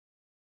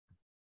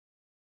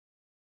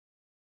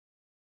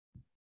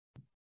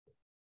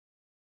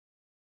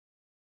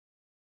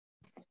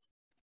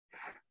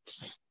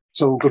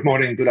So good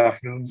morning, good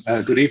afternoon,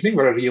 good evening,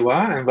 wherever you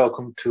are, and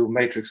welcome to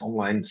Matrix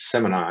Online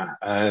Seminar.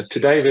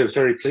 Today we're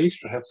very pleased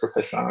to have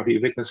Professor Avi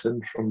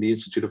Wigderson from the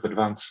Institute of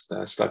Advanced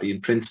Study in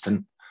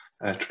Princeton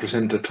to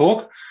present a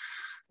talk.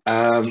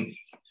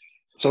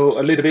 So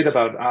a little bit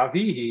about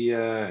Avi. He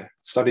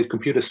studied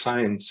computer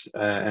science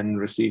and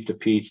received a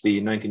PhD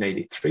in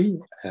 1983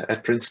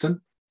 at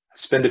Princeton.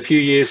 Spent a few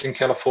years in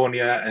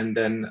California and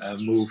then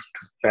moved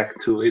back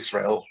to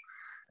Israel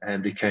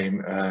and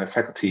became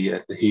faculty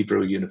at the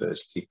Hebrew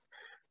University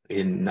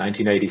in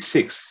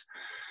 1986.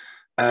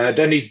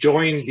 Then he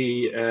joined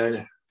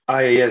the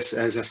IAS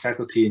as a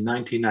faculty in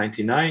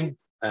 1999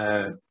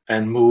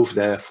 and moved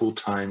there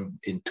full-time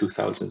in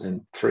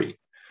 2003.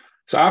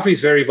 So Avi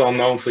is very well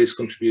known for his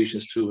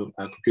contributions to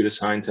computer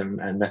science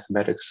and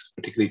mathematics,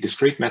 particularly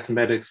discrete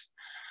mathematics.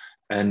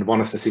 And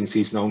one of the things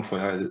he's known for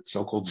are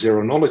so-called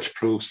zero knowledge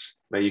proofs,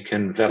 where you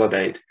can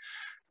validate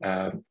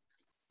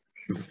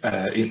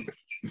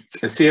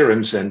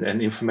theorems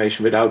and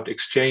information without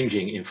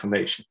exchanging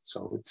information.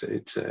 So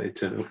it's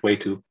a way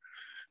to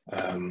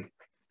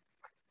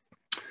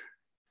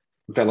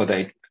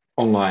validate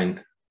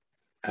online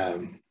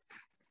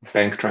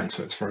bank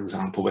transfers, for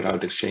example,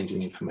 without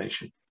exchanging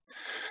information.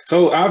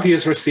 So Avi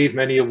has received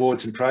many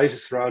awards and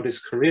prizes throughout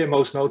his career.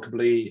 Most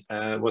notably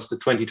was the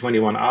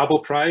 2021 Abel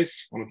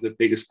Prize, one of the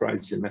biggest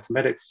prizes in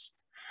mathematics,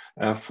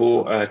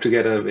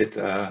 together with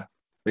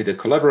a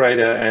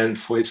collaborator, and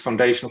for his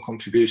foundational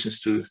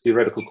contributions to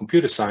theoretical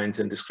computer science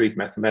and discrete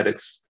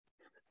mathematics,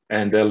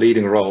 and their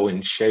leading role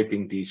in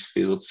shaping these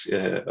fields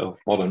of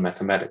modern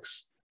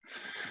mathematics.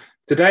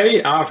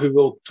 Today, Avi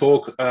will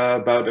talk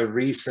about a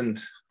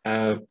recent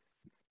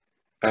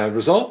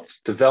result,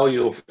 the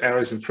value of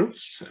errors and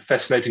proofs, a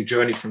fascinating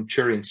journey from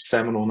Turing's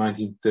seminal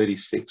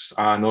 1936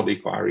 R not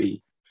equal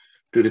RE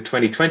to the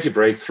 2020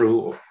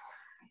 breakthrough of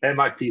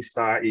MIP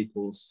star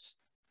equals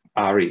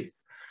RE.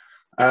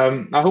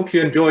 I hope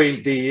you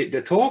enjoy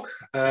the talk.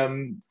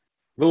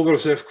 We'll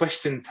reserve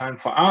question time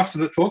for after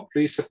the talk.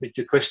 Please submit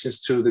your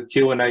questions to the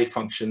Q&A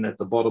function at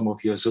the bottom of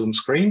your Zoom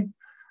screen,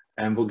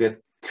 and we'll get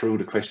through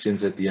the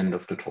questions at the end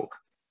of the talk.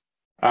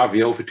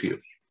 Avi, over to you.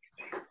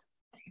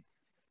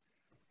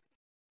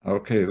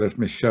 Okay, let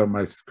me share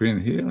my screen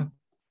here.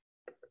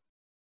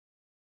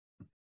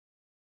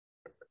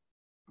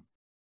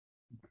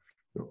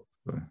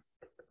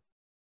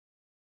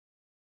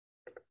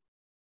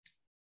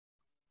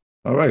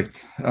 All right,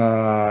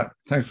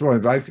 thanks for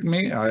inviting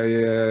me.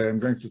 I am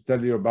going to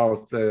tell you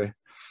about the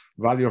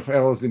value of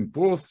errors in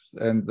proofs,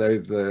 and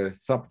there's a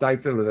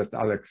subtitle that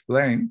I'll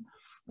explain.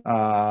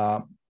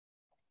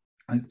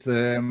 It's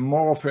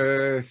more of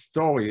a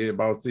story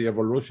about the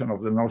evolution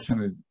of the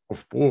notion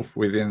of proof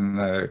within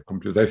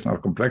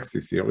computational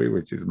complexity theory,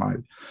 which is my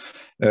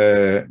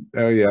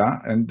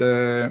area. And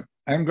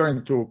I'm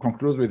going to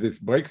conclude with this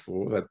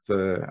breakthrough that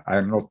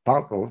I'm not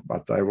part of,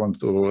 but I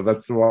want to,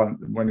 that's one,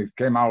 when it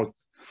came out,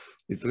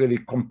 it really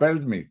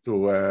compelled me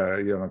to,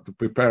 to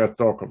prepare a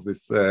talk of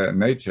this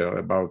nature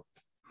about,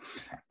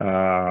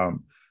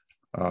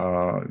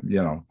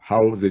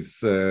 how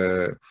this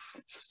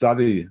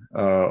study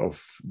of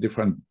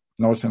different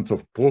notions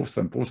of proofs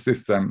and proof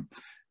system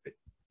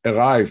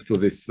arrived to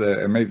this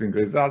amazing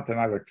result, and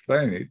I'll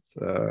explain it.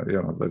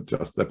 That's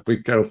just a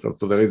precursor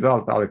to the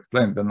result. I'll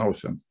explain the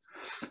notions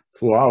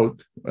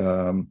throughout.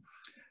 Let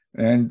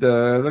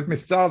me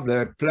start.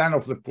 The plan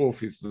of the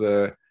proof is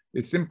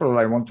simple.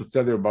 I want to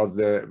tell you about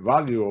the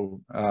value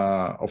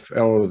of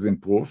errors in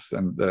proofs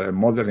and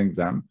modeling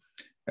them.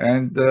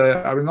 And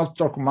I will not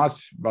talk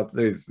much, but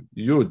there's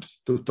huge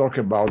to talk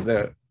about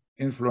the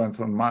influence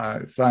on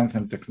my science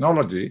and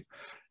technology.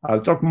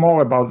 I'll talk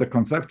more about the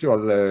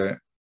conceptual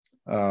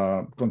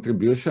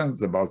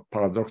contributions, about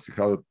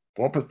paradoxical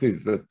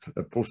properties that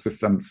proof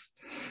systems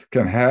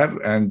can have,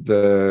 and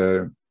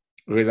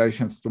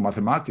relations to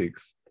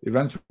mathematics,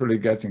 eventually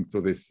getting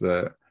to this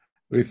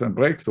recent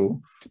breakthrough.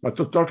 But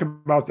to talk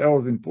about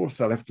errors in proofs,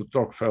 I'll have to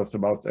talk first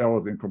about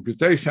errors in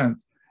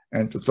computations.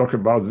 And to talk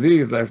about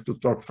these, I have to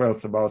talk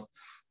first about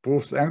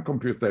proofs and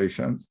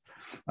computations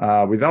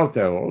without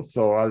errors.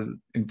 So I'll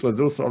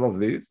introduce all of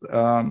these.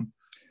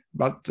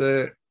 But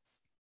the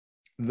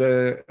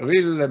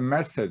real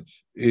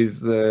message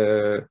is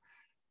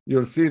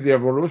you'll see the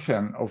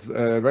evolution of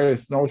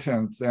various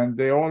notions, and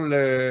they all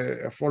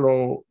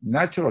follow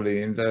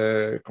naturally in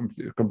the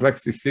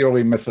complexity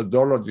theory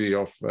methodology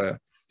of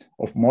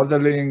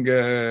modeling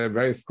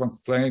various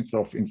constraints,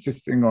 of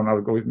insisting on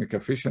algorithmic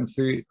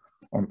efficiency,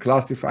 on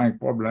classifying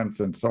problems,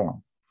 and so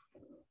on.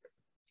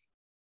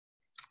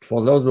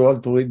 For those who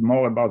want to read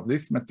more about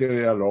this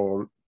material,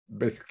 or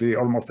basically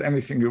almost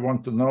anything you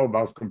want to know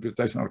about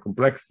computational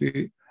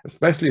complexity,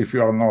 especially if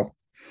you are not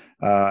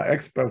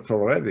experts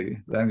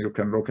already, then you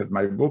can look at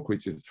my book,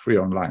 which is free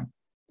online.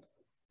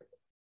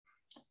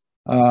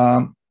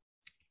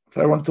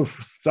 So I want to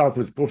start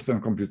with proofs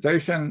and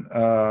computation.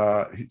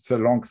 It's a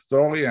long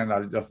story, and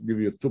I'll just give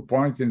you 2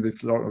 points in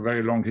this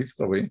very long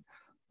history.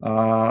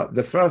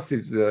 The first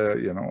is,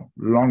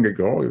 long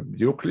ago,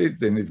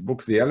 Euclid, in his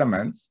book, The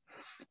Elements,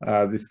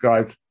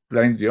 described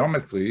plane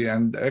geometry,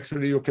 and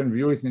actually you can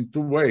view it in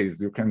two ways.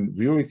 You can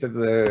view it as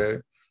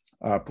a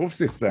proof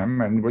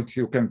system in which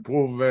you can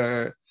prove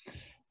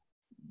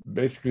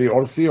basically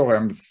all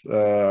theorems,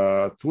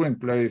 true in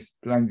place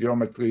plane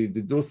geometry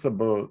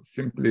deducible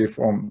simply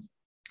from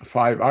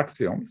 5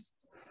 axioms.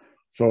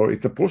 So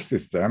it's a proof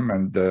system,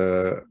 and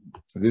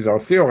these are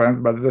theorems,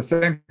 but at the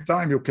same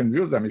time you can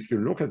view them if you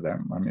look at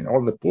them. I mean,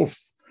 all the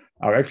proofs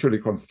are actually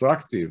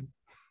constructive,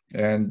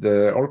 and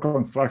all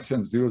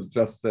constructions use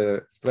just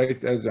a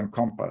straight edge and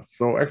compass.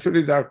 So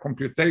actually they are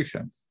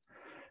computations.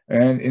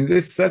 And in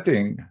this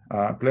setting,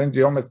 plane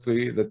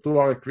geometry, the two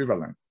are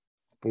equivalent,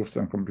 proofs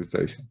and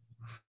computation.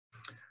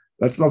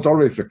 That's not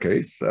always the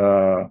case.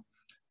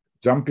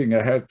 Jumping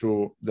ahead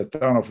to the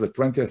turn of the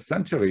 20th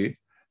century,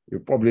 you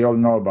probably all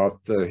know about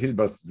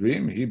Hilbert's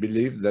dream. He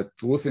believed that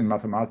truth in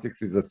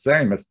mathematics is the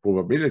same as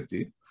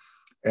provability,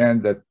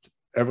 and that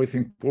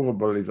everything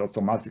provable is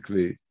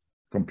automatically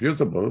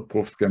computable.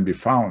 Proofs can be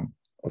found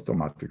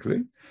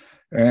automatically.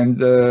 And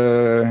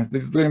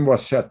this dream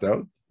was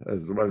shattered,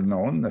 as well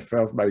known,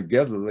 first by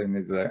Gödel in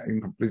his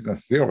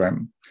incompleteness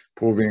theorem,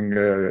 proving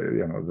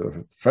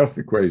the first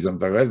equation,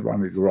 the red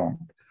one, is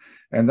wrong.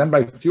 And then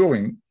by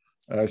Turing,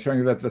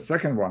 showing that the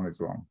second one is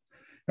wrong.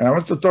 And I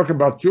want to talk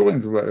about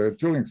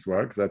Turing's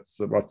work. That's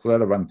what's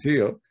relevant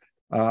here,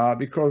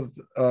 because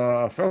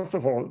first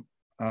of all,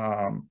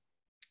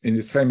 in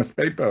his famous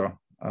paper,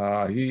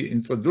 he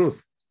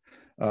introduced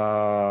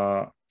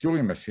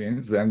Turing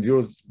machines and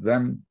used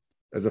them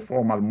as a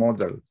formal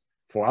model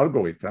for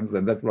algorithms,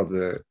 and that was,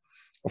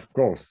 of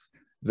course,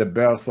 the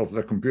birth of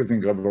the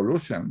computing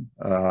revolution.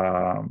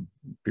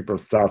 People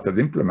started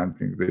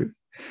implementing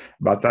this,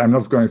 but I'm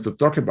not going to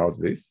talk about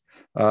this.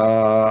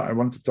 I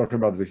want to talk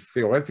about this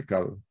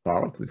theoretical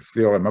part, this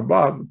theorem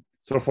above.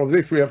 So for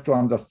this, we have to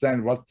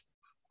understand what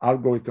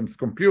algorithms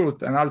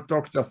compute, and I'll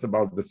talk just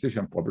about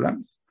decision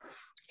problems.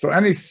 So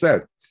any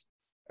set,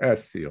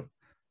 S here,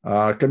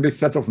 can be a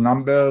set of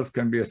numbers,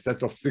 can be a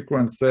set of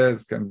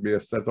sequences, can be a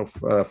set of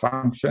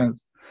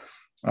functions.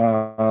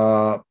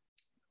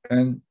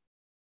 And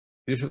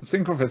you should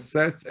think of a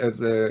set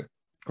as a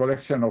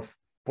collection of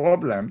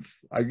problems.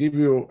 I give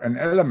you an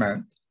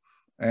element,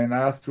 and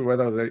I ask you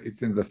whether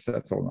it's in the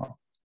set or not.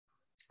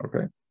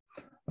 Okay,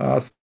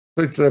 so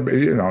it's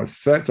a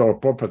set or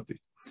property.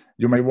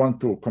 You may want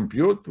to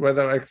compute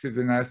whether X is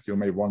in S. You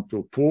may want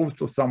to prove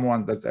to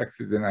someone that X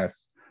is in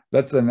S.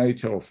 That's the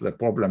nature of the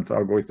problems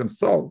algorithms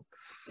solve.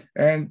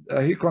 And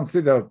he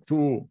considered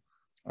two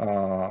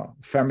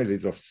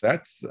families of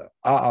sets.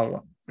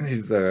 R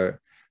is a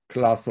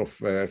class of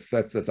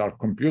sets that are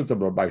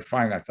computable by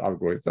finite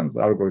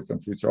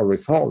algorithms which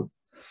always hold.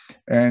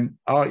 And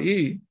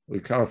RE,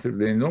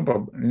 recursively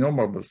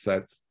enumerable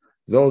sets,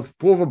 those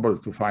provable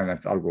to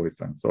finite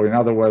algorithms. So in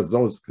other words,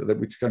 those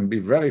which can be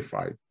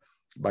verified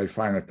by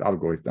finite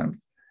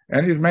algorithms.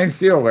 And his main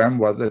theorem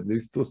was that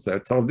these two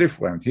sets are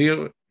different.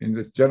 Here, in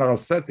this general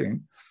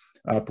setting,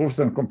 proofs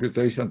and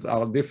computations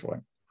are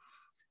different.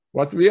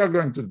 What we are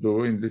going to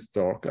do in this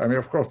talk, I mean,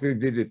 of course, he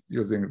did it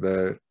using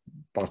the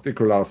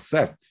particular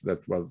set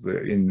that was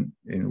in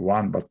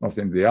one but not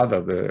in the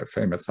other, the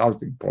famous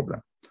halting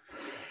problem.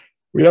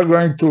 We are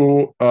going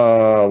to,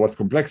 what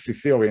complexity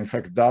theory in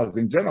fact does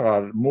in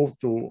general, move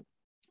to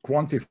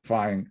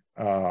quantifying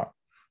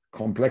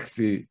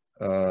complexity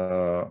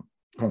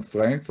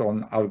constraints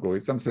on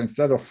algorithms. So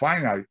instead of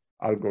finite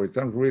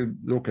algorithms, we'll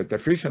look at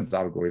efficient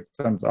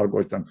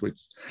algorithms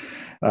which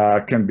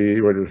can be,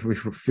 well, we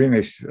should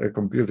finish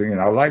computing in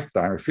our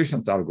lifetime,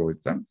 efficient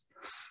algorithms.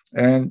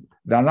 And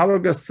the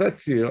analogous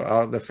sets here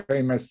are the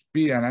famous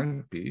P and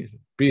NP.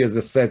 P is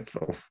a set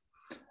of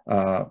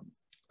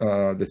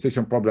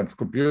decision problems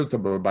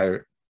computable by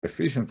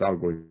efficient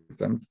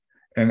algorithms,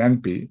 and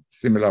NP,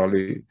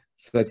 similarly,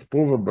 sets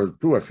provable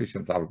to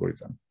efficient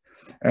algorithms.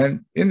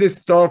 And in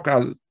this talk,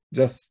 I'll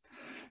just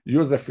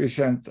use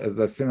efficient as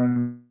a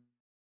synonym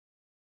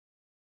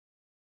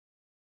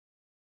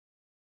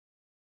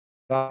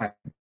of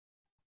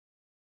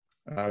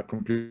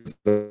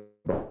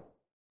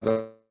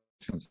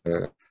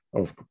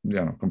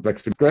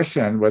complexity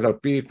question, whether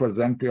P equals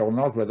NP or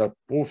not, whether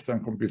proofs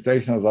and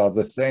computations are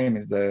the same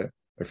in the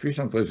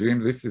efficient regime.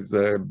 This is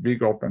a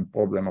big open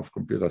problem of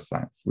computer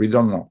science. We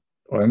don't know,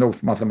 or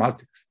of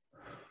mathematics.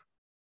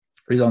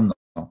 We don't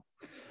know,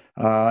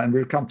 and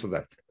we'll come to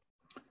that.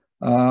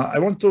 I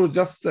want to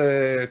just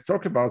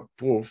talk about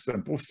proofs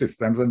and proof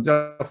systems, and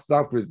just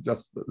start with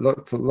just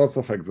lots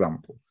of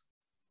examples.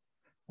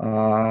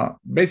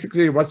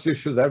 Basically, what you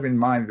should have in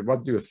mind,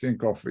 what do you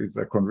think of is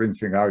a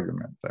convincing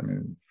argument? I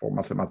mean, for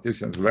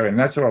mathematicians, very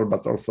natural,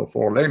 but also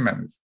for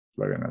laymen, it's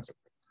very natural.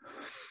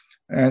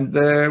 And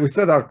we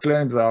said our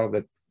claims are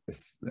that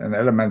an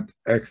element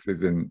X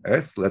is in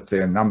S, let's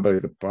say a number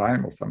is a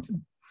prime or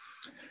something.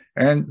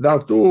 And there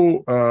are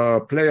two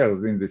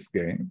players in this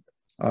game,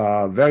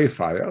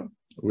 verifier,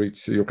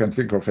 which you can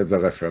think of as a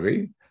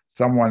referee,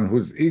 someone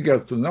who's eager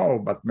to know,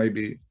 but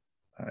maybe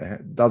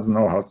doesn't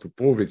know how to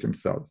prove it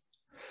himself.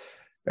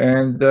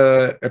 And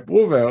a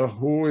prover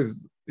who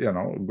is,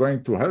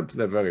 going to help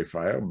the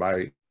verifier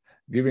by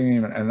giving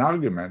him an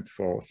argument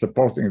for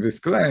supporting this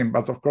claim.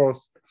 But of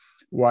course,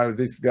 while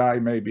this guy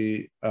may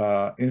be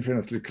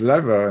infinitely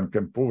clever and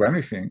can prove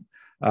anything,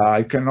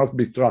 he cannot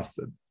be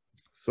trusted.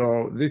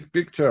 So these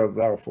pictures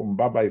are from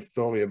Baba's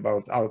story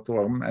about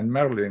Arthur and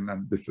Merlin,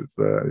 and this is,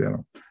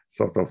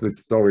 sort of this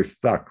story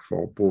stuck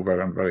for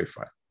prover and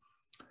verify.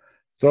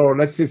 So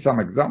let's see some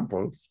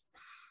examples.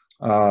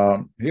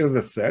 Here's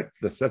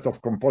the set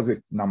of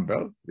composite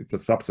numbers. It's a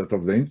subset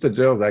of the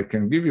integers. I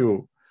can give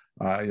you,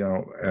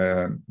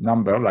 a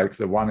number like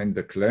the one in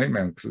the claim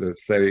and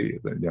say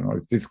that,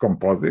 it is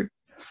composite.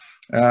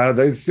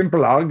 There is a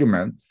simple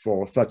argument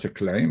for such a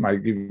claim. I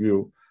give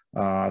you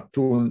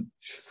two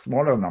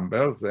smaller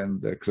numbers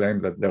and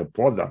claim that their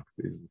product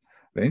is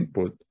the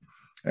input.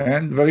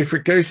 And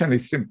verification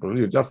is simple.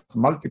 You just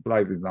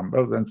multiply these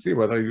numbers and see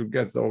whether you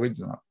get the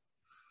original.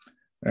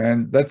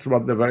 And that's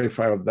what the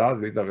verifier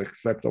does, either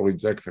accepts or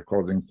rejects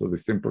according to the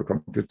simple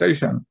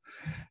computation.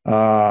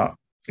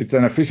 It's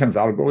an efficient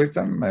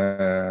algorithm,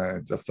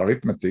 just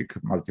arithmetic,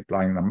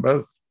 multiplying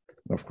numbers.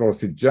 Of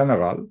course, it's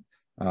general.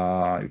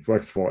 It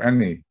works for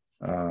any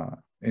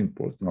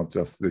input, not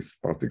just this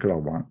particular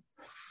one.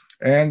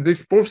 And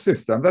this proof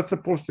system, that's a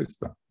proof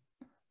system.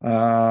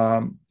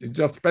 It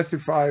just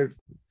specifies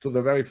to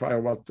the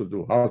verifier what to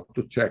do, how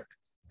to check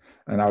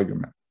an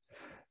argument.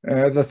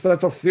 The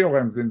set of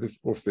theorems in this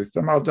proof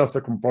system are just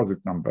a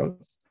composite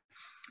numbers.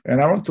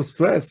 And I want to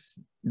stress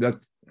that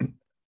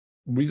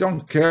we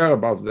don't care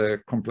about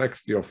the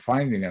complexity of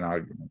finding an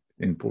argument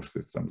in proof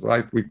systems,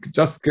 right? We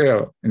just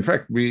care. In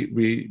fact,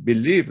 we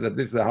believe that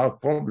this is a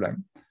hard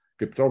problem.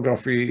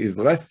 Cryptography is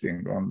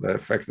resting on the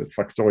fact that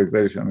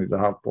factorization is a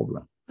hard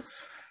problem.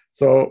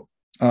 So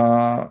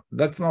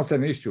that's not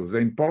an issue. The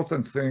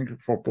important thing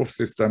for proof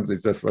systems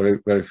is that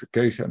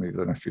verification is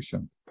an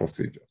efficient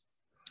procedure.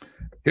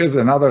 Here's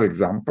another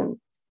example,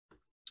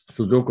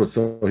 Sudoku.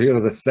 So here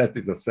the set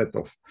is a set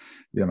of,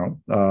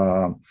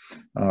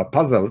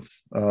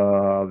 puzzles.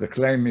 The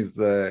claim is,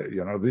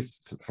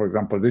 this, for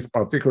example, this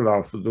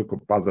particular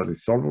Sudoku puzzle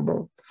is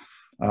solvable.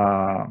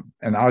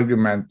 An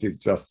argument is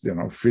just,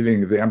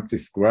 filling the empty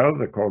squares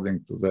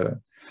according to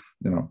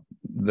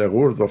the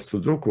rules of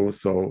Sudoku.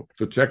 So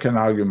to check an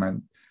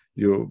argument,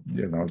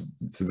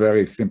 it's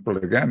very simple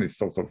again. It's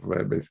sort of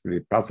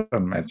basically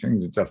pattern matching.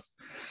 You just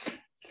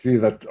see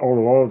that all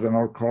rows and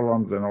all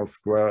columns and all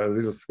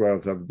little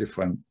squares have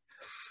different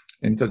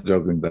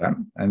integers in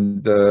them.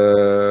 And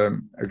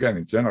again,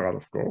 in general,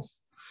 of course.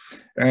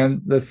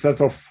 And the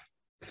set of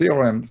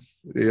theorems,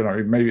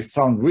 it may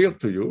sound weird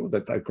to you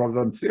that I call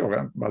them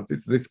theorems, but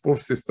it's this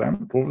proof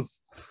system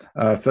proves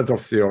a set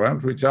of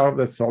theorems, which are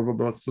the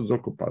solvable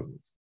Sudoku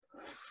puzzles.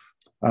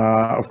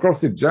 Of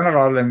course, in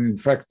general, and in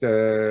fact,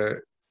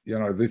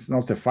 this is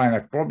not a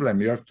finite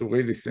problem. You have to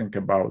really think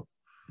about,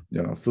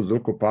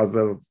 Sudoku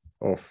puzzles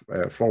of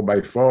 4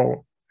 by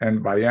 4,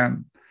 n by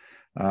n.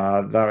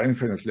 There are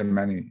infinitely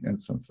many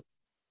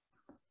instances.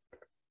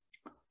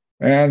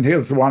 And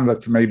here's one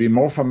that's maybe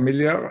more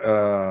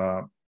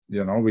familiar.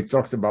 We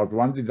talked about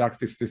one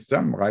deductive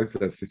system, right?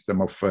 The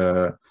system of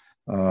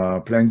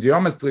plane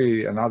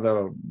geometry.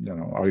 Another,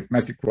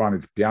 arithmetic one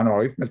is piano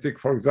arithmetic,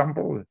 for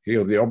example.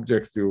 Here, the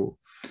objects you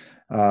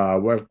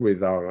work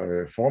with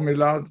are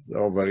formulas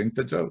over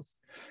integers.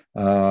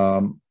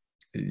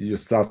 You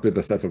start with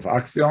a set of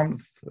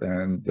axioms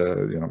and,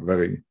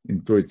 very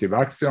intuitive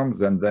axioms,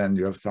 and then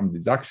you have some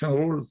deduction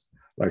rules,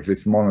 like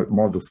this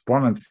modus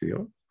ponens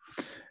here.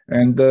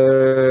 And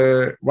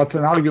what's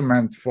an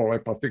argument for a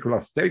particular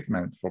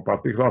statement, for a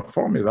particular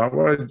formula?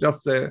 Well, it's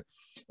just a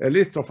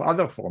list of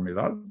other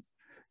formulas,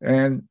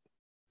 and,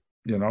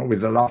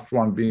 with the last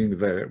one being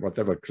the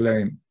whatever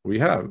claim we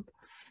have.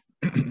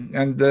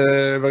 And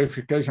the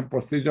verification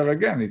procedure,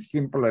 again, is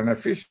simple and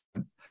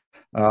efficient.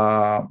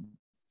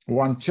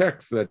 One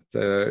checks that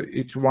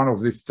each one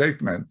of these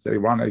statements,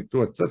 A1,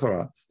 A2,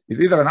 etc., is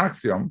either an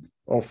axiom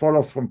or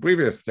follows from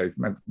previous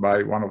statements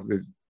by one of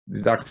these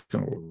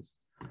deduction rules.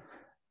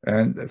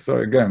 And so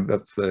again,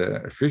 that's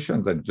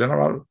efficient and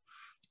general.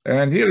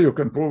 And here you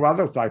can prove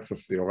other types of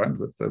theorems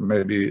that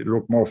maybe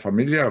look more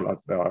familiar, like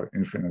there are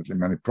infinitely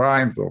many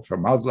primes or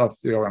Fermat's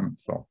last theorem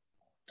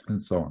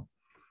and so on.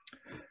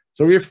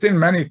 So we've seen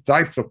many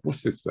types of proof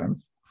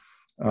systems,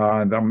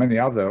 and there are many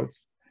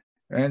others.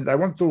 And I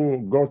want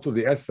to go to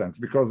the essence,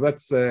 because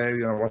that's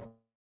what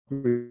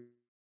we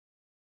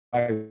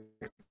like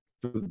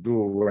to do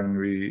when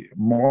we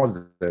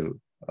model.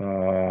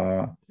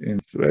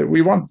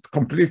 We want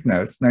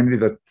completeness, namely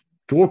that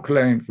true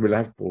claims will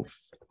have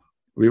proofs.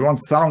 We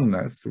want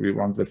soundness. We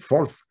want that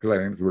false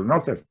claims will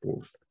not have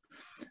proofs.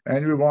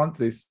 And we want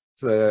this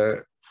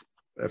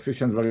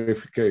efficient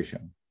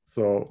verification.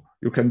 So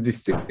you can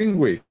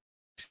distinguish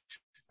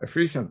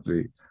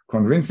efficiently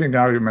convincing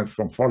arguments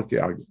from faulty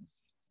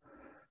arguments.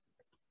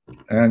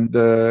 And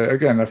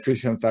again,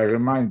 efficient, I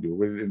remind you,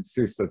 will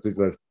insist that it's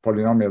a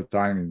polynomial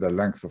time in the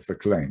length of the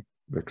claim.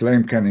 The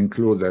claim can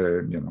include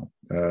a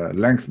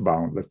length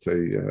bound. Let's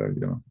say,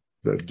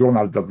 the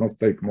journal does not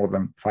take more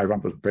than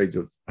 500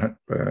 pages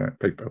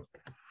papers.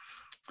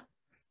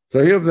 So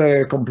here's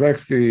the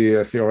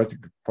complexity theoretic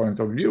point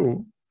of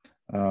view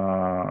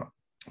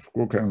of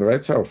Cook and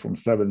Recha from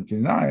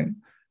 79.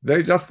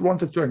 They just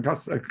wanted to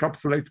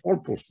encapsulate all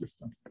proof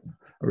systems.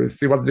 We'll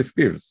see what this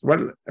gives.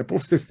 Well, a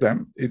proof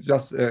system is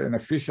just an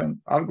efficient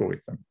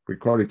algorithm. We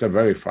call it a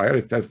verifier.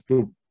 It has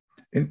two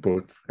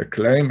inputs, a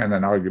claim and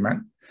an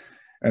argument.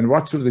 And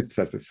what should it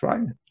satisfy?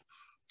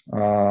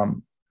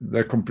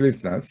 The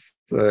completeness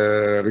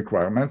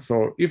requirement.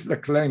 So if the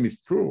claim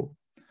is true,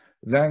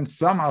 then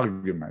some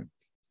argument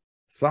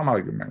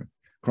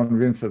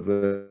convinces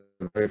the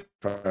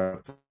verifier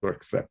to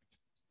accept,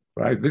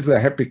 right? This is a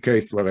happy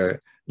case where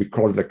we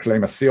call the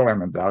claim a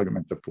theorem and the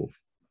argument a proof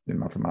in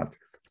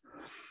mathematics.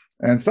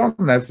 And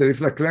sometimes if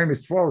the claim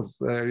is false,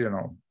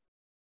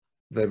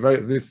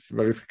 this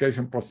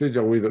verification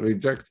procedure will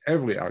reject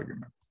every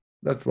argument.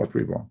 That's what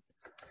we want.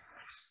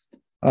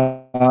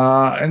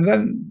 And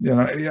then,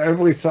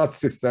 every such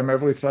system,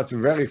 every such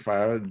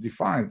verifier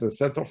defines a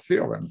set of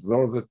theorems,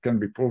 those that can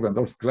be proven,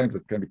 those claims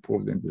that can be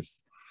proved in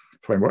this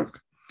framework.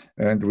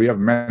 And we have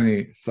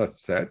many such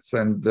sets.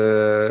 And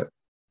the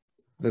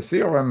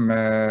theorem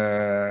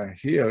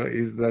here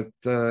is that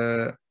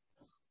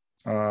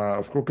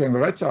of Cook and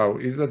Recha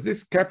is that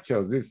this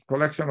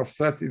collection of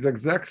sets is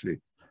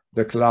exactly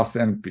the class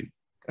NP.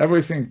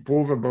 Everything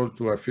provable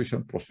to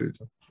efficient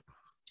procedure.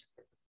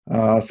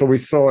 So we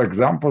saw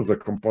examples of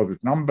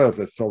composite numbers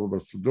as solvable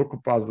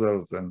Sudoku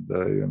puzzles and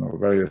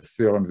various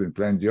theorems in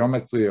plane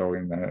geometry or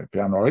in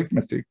piano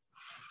arithmetic.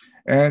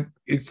 And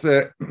it's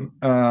a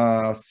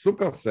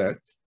superset,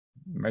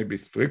 maybe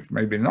strict,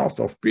 maybe not,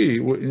 of P,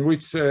 in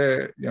which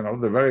the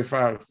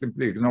verifier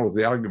simply ignores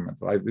the argument,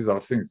 right? These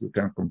are things you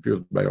can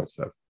compute by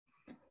yourself.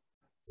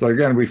 So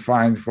again, we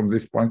find from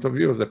this point of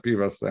view the P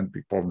versus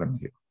NP problem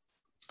here.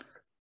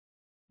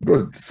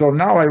 Good. So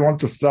now I want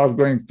to start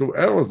going to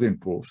errors in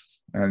proofs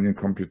and in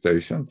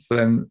computations.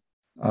 And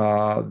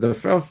the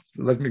first,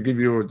 let me give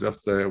you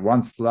just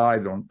one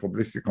slide on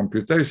probabilistic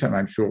computation.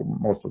 I'm sure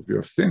most of you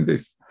have seen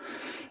this.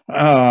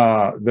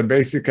 The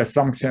basic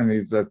assumption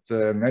is that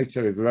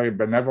nature is very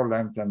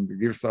benevolent and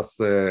gives us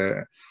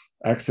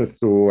access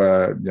to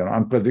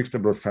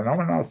unpredictable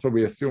phenomena. So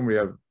we assume we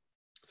have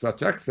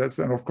such access,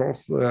 and of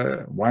course,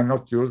 why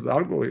not use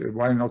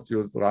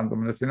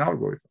randomness in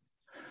algorithms?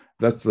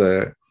 That's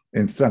the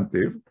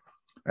incentive.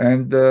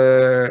 And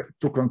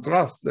to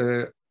contrast,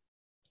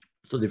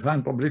 to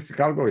define probabilistic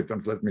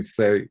algorithms, let me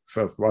say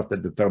first what a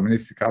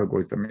deterministic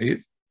algorithm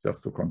is,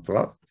 just to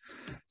contrast.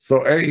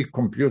 So A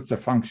computes a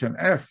function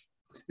f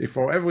if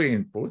for every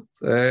input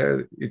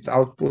it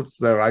outputs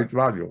the right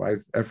value,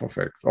 right? F of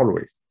x,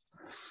 always.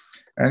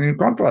 And in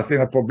contrast,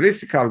 in a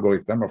probabilistic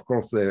algorithm, of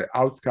course, the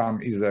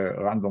outcome is a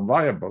random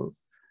variable.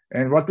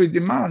 And what we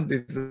demand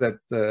is that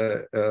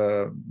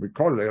we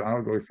call an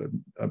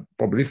algorithm a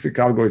probabilistic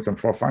algorithm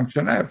for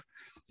function f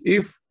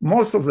if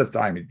most of the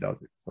time it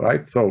does it,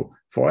 right? So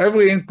for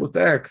every input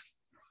x,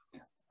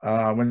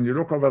 when you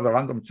look over the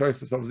random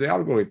choices of the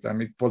algorithm,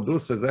 it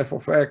produces f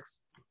of x,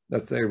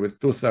 let's say, with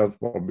 2/3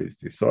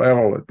 probability. So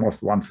error at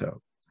most 1/3.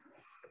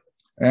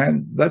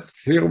 And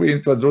that's here we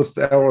introduced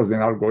errors in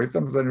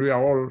algorithms, and we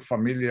are all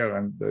familiar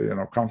and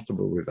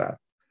comfortable with that.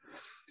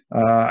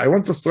 I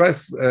want to stress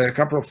a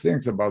couple of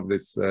things about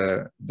this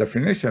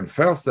definition.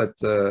 First, that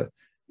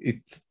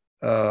it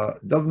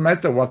doesn't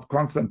matter what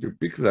constant you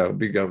pick there,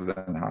 bigger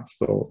than half.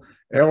 So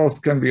errors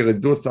can be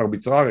reduced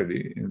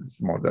arbitrarily in this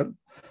model.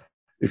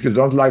 If you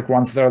don't like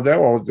 1/3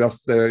 error,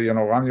 just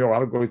run your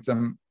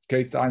algorithm k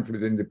times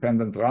with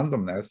independent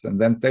randomness, and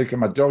then take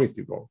a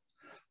majority vote,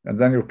 and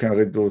then you can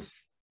reduce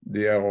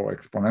the error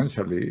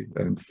exponentially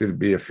and still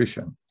be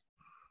efficient.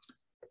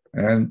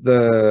 And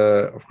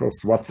of course,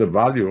 what's the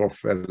value of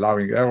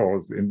allowing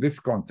errors in this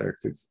context?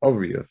 It's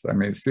obvious. I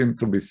mean,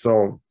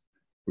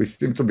 we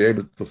seem to be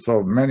able to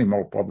solve many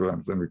more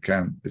problems than we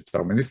can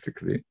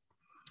deterministically.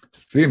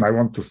 I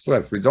want to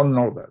stress, we don't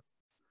know that.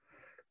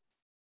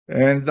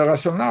 And the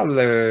rationale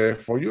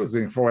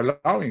for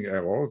allowing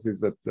errors is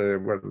that,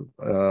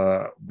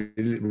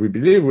 we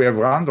believe we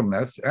have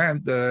randomness,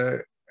 and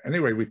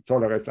anyway, we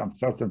tolerate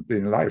uncertainty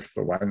in life, so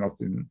why not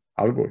in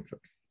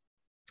algorithms?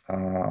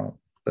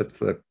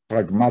 That's a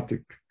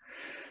pragmatic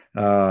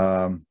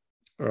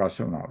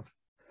rationale.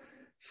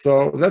 So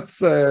that's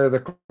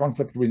the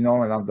concept we know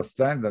and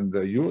understand and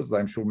use.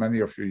 I'm sure many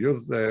of you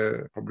use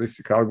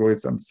probabilistic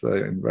algorithms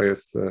in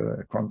various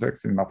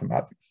contexts in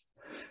mathematics.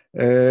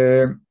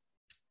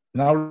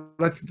 Now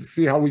let's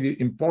see how we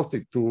import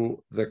it to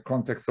the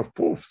context of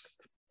proofs.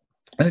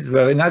 And it's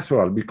very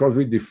natural because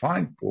we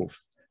define proofs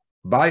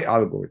by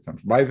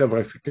algorithms, by the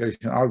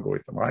verification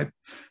algorithm, right?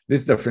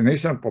 This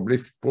definition,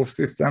 probabilistic proof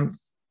systems,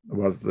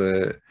 was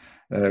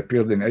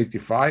appeared in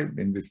 '85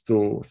 in these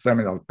two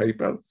seminal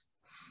papers.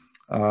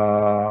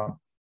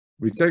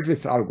 We take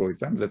this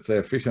algorithm, that's an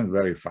efficient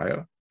verifier,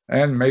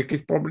 and make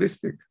it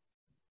probabilistic,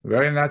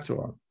 very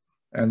natural.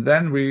 And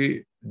then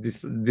we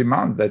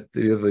demand that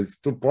these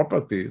two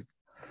properties,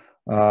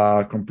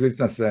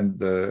 completeness and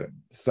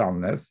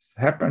soundness,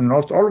 happen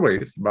not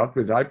always, but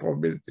with high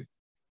probability.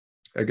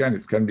 Again,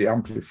 it can be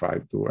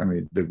amplified to any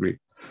degree.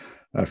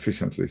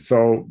 efficiently.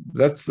 So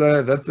that's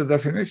the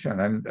definition.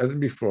 And as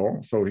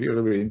before, so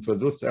here we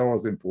introduced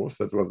errors in proofs.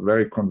 That was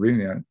very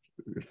convenient,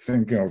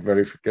 thinking of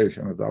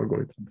verification as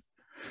algorithms.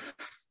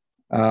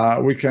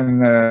 We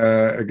can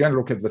again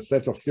look at the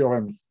set of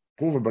theorems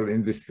provable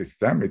in this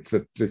system. It's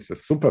at least a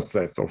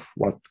superset of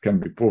what can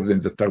be proved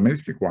in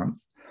deterministic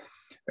ones.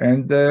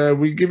 And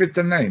we give it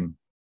a name,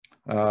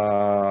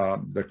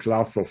 the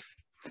class of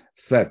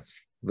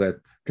sets that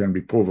can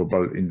be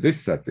provable in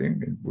this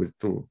setting with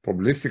two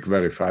probabilistic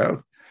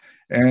verifiers.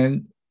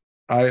 And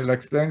I'll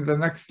explain in the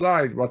next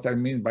slide what I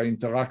mean by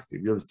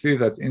interactive. You'll see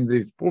that in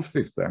these proof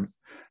systems,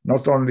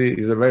 not only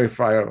is a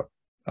verifier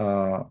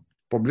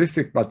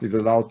probabilistic, but is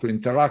allowed to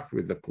interact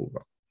with the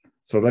prover.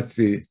 So let's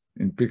see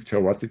in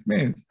picture what it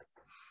means.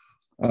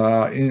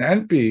 In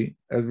NP,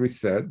 as we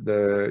said,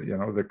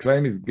 the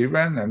claim is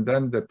given, and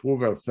then the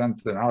prover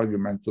sends an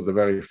argument to the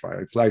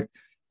verifier. It's like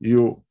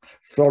you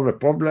solve a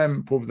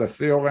problem, prove the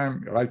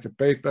theorem, write a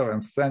paper,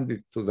 and send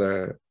it to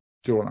the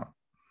journal.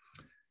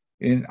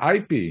 In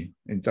IP,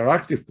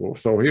 interactive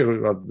proof, so here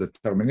it was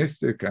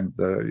deterministic, and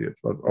it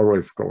was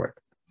always correct.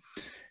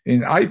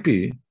 In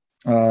IP,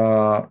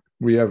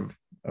 we have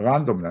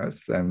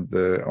randomness and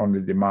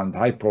only demand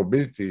high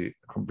probability,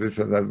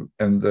 completion,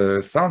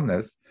 and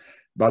soundness.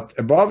 But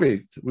above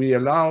it, we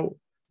allow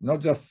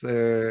not just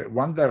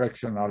one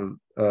directional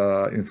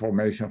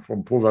information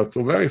from prover to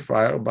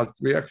verifier, but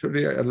we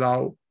actually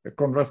allow a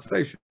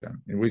conversation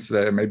in which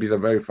maybe the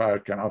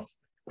verifier can ask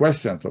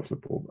questions of the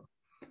prover.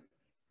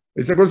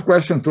 It's a good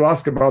question to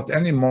ask about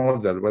any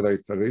model, whether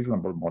it's a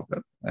reasonable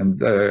model.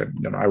 And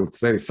I would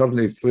say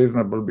certainly it's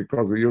reasonable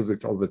because we use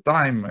it all the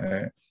time.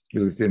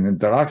 Use it in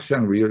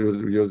interaction, we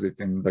use it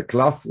in the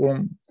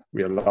classroom,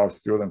 we allow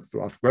students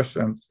to ask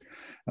questions.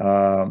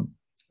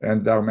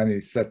 And there are many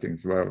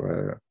settings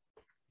where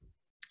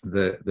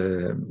the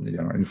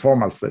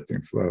informal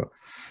settings where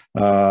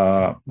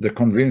the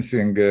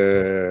convincing,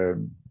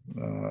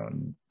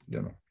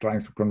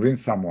 trying to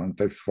convince someone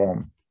takes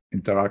form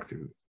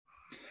interactively.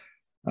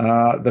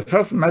 The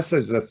first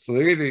message that's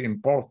really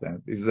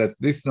important is that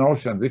this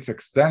notion, this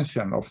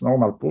extension of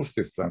normal proof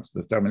systems,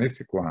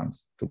 deterministic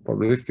ones to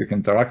probabilistic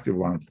interactive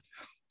ones,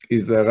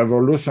 is a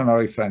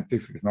revolutionary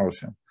scientific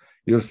notion.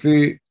 You'll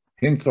see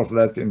hints of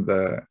that in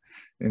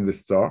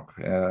this talk,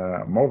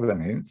 more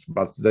than hints,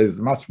 but there's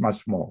much,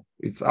 much more.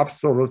 It's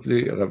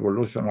absolutely a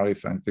revolutionary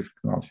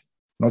scientific notion,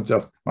 not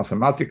just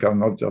mathematical,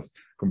 not just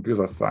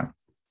computer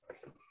science.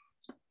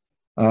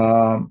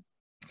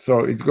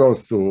 So it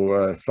goes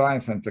to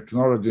science and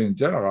technology in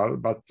general,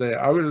 but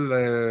I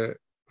will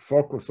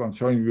focus on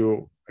showing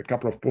you a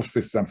couple of proof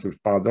systems with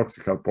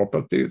paradoxical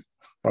properties,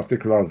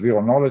 particularly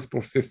zero-knowledge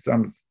proof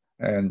systems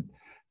and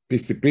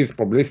PCPs,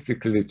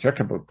 probabilistically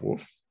checkable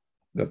proofs,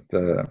 that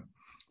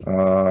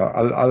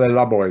I'll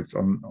elaborate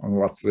on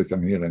what's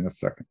written here in a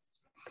second.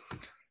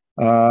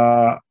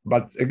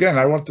 But again,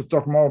 I want to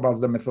talk more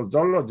about the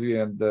methodology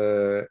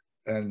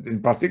and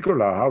in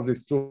particular, how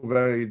these two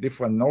very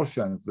different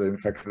notions, in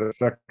fact, the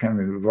second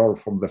evolved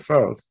from the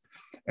first,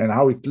 and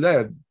how it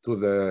led to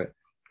the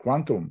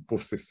quantum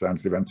proof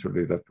systems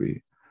eventually that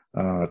we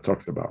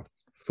talked about.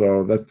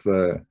 So that's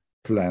the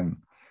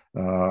plan,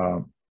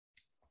 for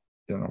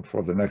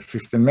the next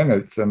 15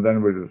 minutes, and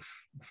then we'll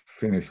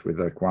finish with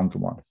the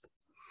quantum ones.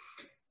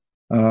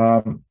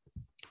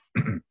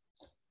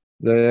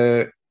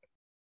 The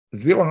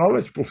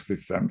zero-knowledge proof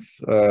systems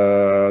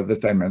that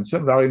I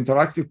mentioned are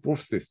interactive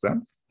proof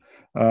systems,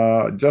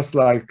 just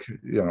like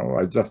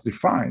I just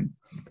defined,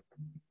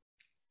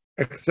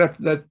 except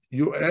that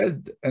you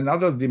add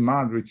another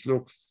demand which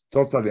looks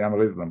totally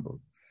unreasonable.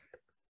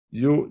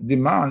 You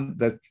demand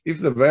that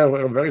if the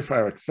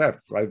verifier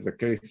accepts, right, the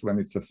case when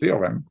it's a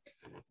theorem,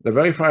 the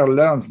verifier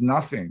learns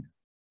nothing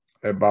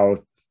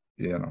about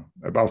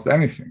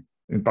anything,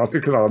 in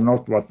particular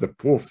not what the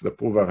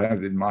prover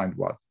had in mind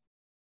was.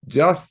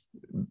 Just,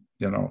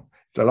 it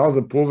allows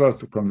the prover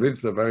to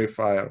convince the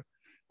verifier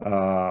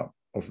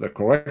of the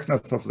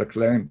correctness of the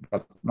claim,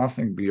 but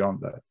nothing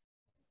beyond that.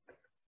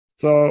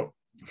 So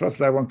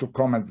first I want to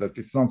comment that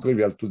it's not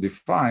trivial to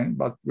define,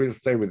 but we'll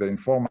stay with the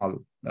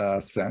informal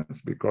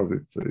sense because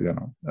it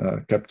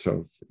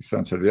captures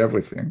essentially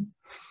everything.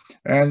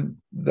 And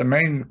the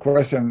main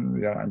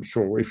question, I'm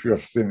sure if you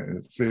have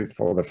seen it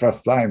for the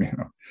first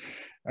time,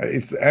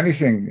 is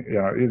anything,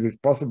 is it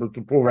possible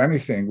to prove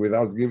anything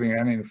without giving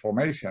any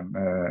information?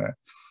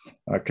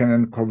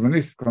 Can a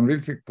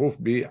convincing proof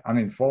be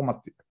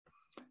uninformative?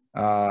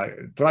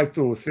 Try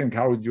to think,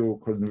 how would you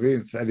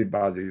convince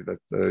anybody that,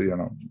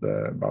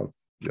 about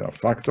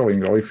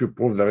factoring, or if you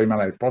prove the Riemann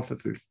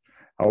hypothesis,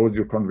 how would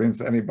you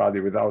convince anybody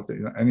without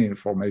any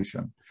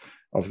information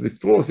of this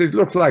truth? It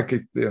looks like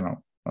it,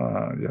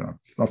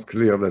 it's not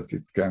clear that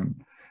it can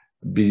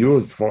be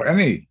used for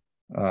any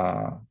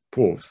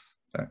proofs.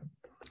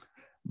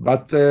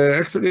 But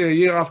actually, a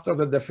year after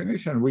the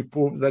definition, we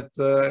proved that,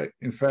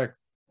 in fact,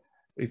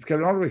 it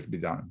can always be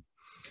done.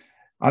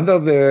 Under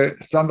the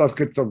standard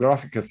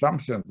cryptographic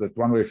assumptions that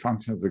one-way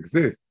functions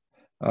exist,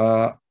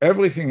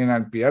 everything in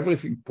NP,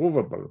 everything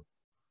provable,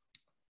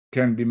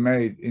 can be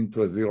made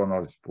into a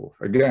zero-knowledge proof.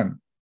 Again,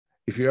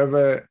 if you have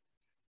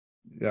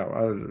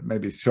I'll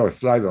maybe show a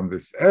slide on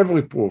this.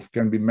 Every proof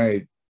can be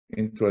made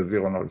into a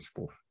zero-knowledge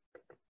proof.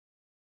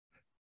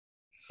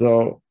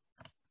 So,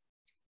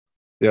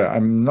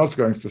 I'm not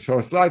going to show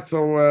a slide.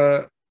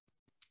 So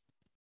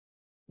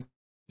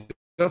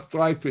just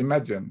try to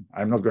imagine.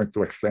 I'm not going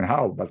to explain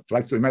how, but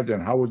try to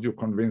imagine how would you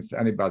convince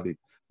anybody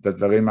that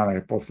the Riemann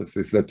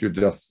hypothesis that you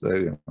just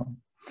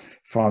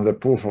found the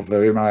proof of the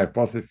Riemann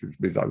hypothesis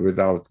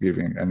without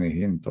giving any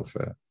hint of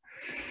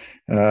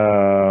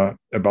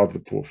about the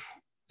proof.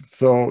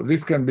 So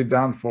this can be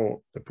done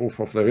for the proof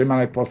of the Riemann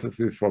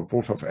hypothesis, for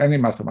proof of any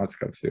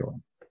mathematical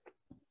theorem.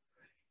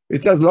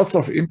 It has lots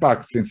of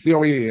impacts in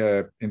theory,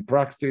 in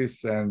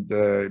practice, and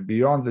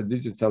beyond the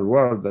digital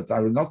world that I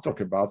will not talk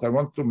about. I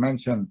want to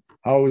mention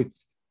how it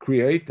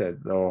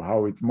created or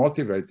how it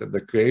motivated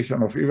the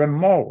creation of even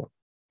more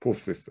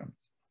proof systems,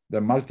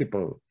 the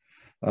multiple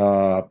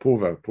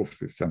prover proof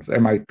systems,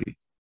 MIP.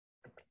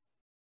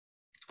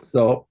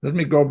 So let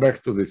me go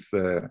back to this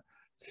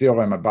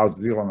theorem about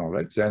zero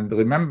knowledge, and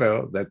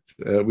remember that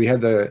we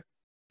had a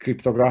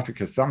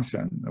cryptographic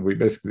assumption. We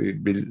basically,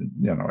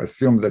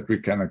 assume that we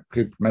can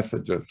encrypt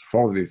messages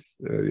for this,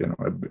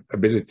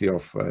 ability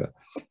of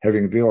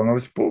having zero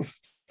knowledge proofs.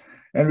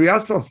 And we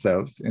asked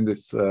ourselves in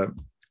this,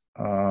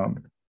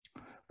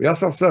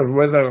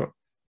 whether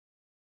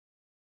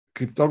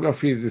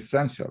cryptography is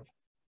essential.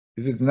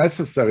 Is it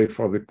necessary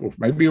for the proof?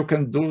 Maybe you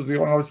can do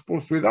zero knowledge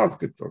proofs without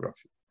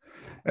cryptography.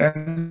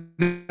 And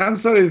the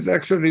answer is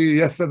actually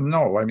yes and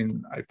no. I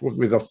mean, I proved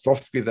with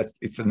Ostrovsky that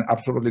it's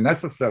absolutely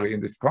necessary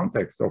in this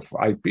context of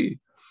IP.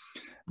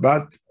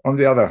 But on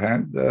the other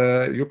hand,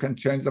 you can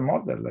change the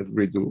model as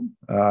we do,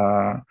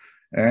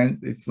 and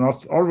it's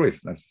not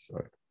always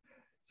necessary.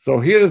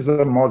 So here is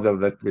a model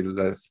that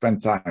we'll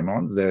spend time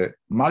on, the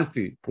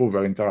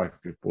multi-prover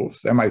interactive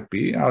proofs,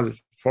 MIP. I'll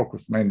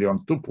focus mainly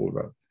on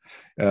two-prover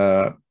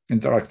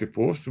interactive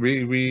proofs.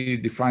 We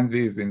defined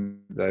these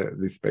in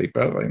this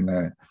paper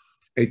in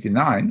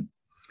 89.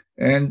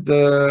 And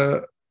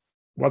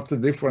what's the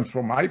difference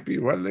from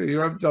IP? Well,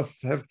 you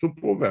just have two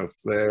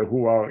provers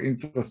who are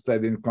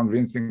interested in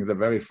convincing the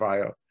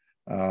verifier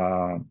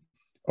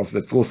of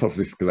the truth of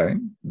this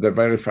claim. The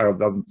verifier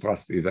doesn't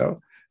trust either.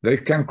 They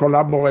can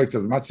collaborate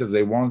as much as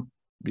they want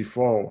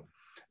before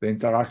the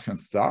interaction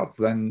starts.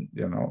 Then,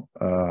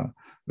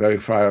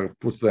 verifier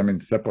puts them in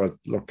separate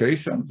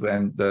locations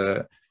and,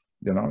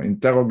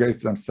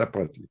 interrogates them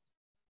separately.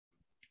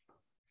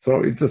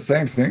 So it's the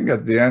same thing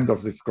at the end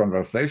of this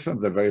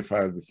conversation. The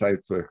verifier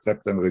decides to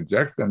accept and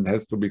reject and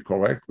has to be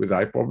correct with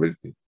high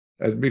probability,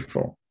 as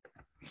before.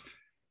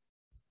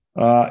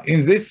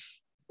 In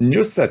this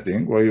new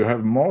setting, where you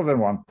have more than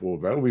one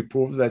prover, we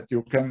prove that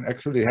you can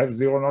actually have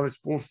zero knowledge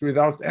proofs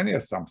without any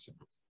assumptions.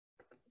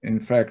 In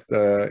fact,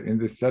 in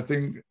this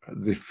setting,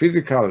 the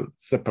physical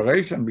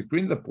separation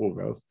between the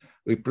provers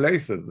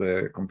replaces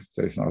the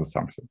computational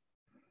assumption.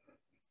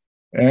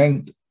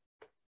 And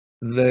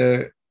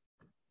the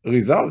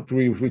result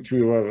which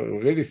we were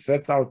really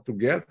set out to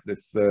get,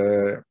 this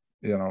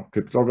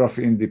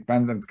cryptography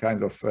independent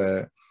kind of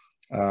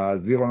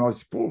zero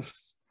knowledge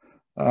proofs,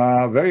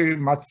 very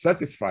much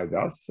satisfied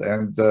us,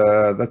 and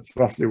that's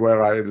roughly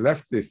where I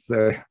left this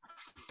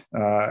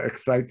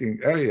exciting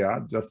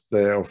area just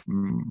of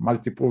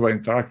multi-prover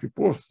interactive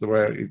proofs,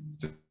 where it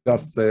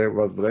just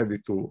was ready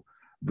to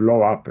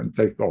blow up and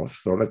take off.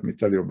 So let me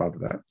tell you about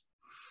that.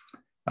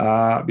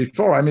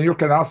 You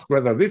can ask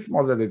whether this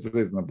model is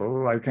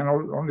reasonable. I can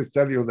only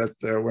tell you that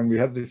when we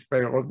had this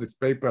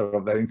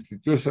paper, the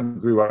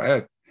institutions we were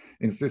at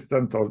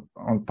insisted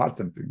on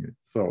patenting it.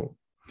 So,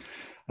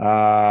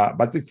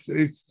 but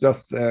it's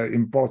just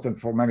important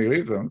for many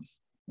reasons,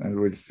 and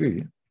we'll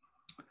see.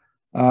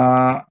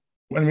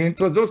 When we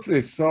introduced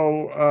this,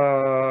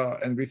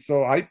 and we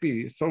saw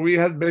IP, so we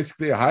had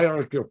basically a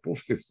hierarchy of proof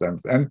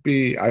systems.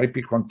 NP,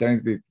 IP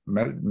contains it,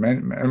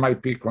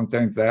 MIP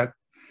contains that.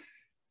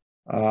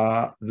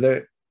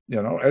 The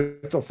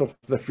ethos of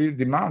the field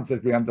demands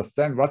that we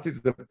understand what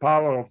is the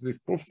power of these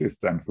proof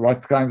systems,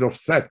 what kind of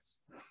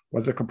sets,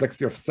 what's the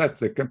complexity of sets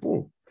they can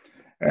prove.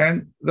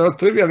 And there are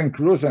trivial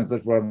inclusions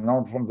that were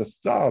known from the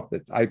start,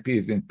 that IP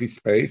is in P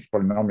space,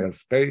 polynomial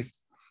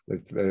space,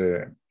 that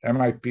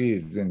MIP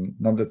is in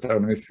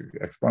non-deterministic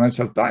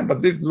exponential time,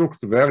 but this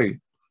looked very,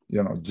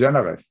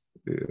 generous.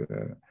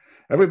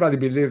 Everybody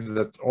believes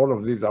that all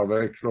of these are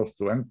very close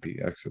to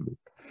NP, actually.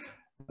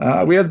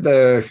 We had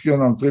a few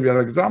non-trivial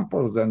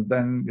examples, and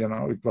then,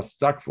 it was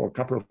stuck for a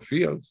couple of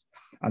years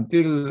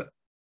until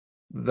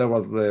there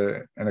was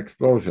an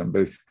explosion,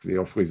 basically,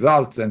 of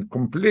results and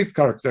complete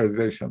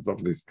characterizations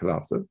of these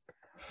classes.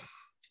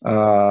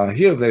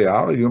 Here they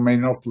are. You may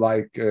not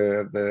like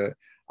the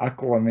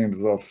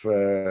acronyms of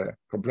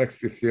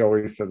complexity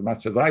theories as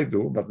much as I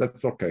do, but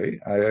that's okay.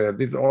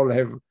 These all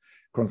have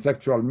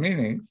conceptual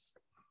meanings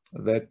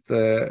that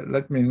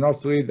let me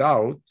not read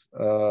out.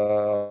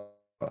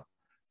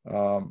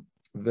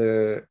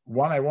 The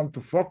one I want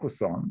to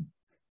focus on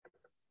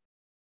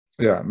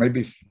yeah,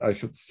 maybe I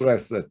should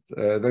stress that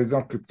there is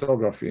no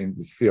cryptography in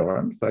these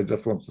theorems. I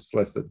just want to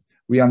stress that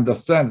we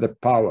understand the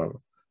power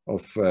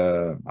of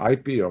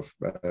IP, of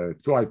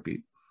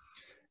 2IP.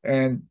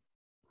 And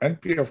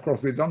NP, of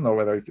course, we don't know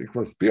whether it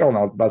equals P or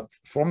not, but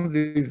from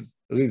these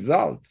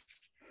results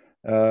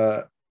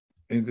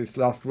in this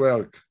last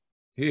work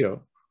here,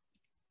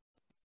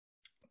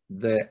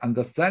 the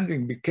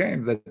understanding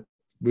became that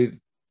with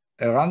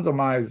a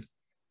randomized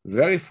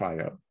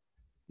verifier,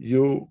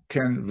 you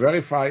can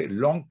verify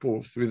long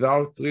proofs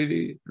without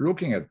really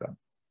looking at them.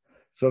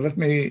 So let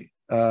me,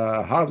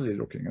 hardly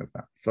looking at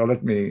them. So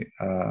let me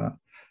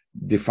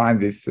define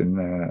this in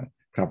a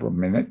couple of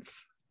minutes.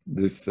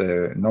 This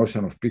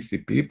notion of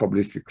PCP,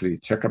 publicly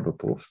checkable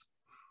proofs.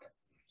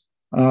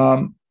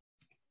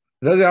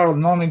 They are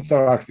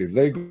non-interactive.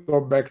 They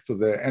go back to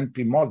the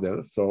NP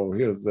model. So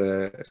here's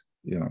the,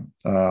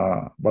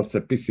 what's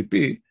a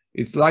PCP?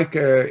 It's like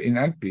in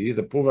NP,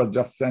 the prover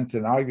just sends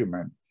an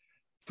argument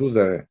to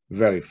the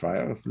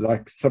verifier,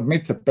 like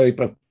submits a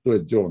paper to a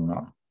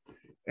journal.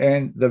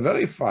 And the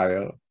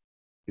verifier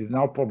is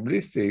now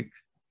probabilistic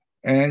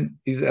and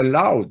is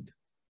allowed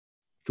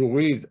to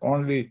read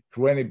only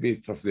 20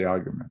 bits of the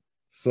argument.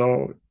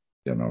 So,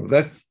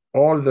 that's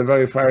all the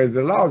verifier is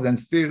allowed and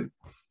still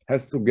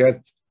has to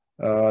get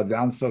the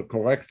answer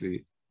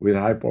correctly with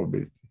high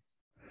probability.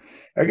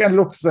 Again,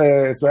 looks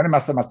to any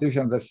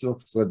mathematician, this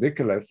looks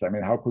ridiculous. I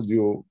mean, how could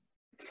you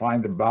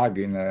find a bug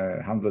in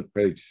a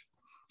 100-page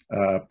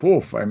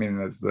proof? I mean,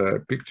 there's a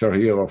picture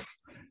here of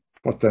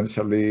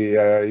potentially,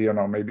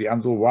 maybe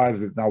Andrew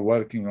Wiles is now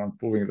working on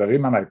proving the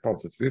Riemann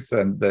hypothesis,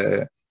 and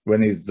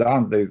when he's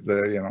done, there's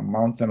a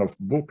mountain of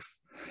books,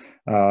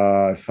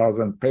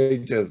 1,000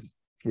 pages,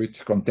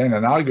 which contain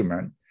an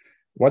argument.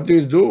 What do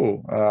you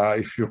do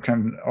if you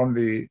can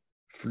only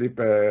flip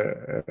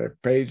a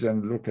page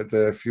and look at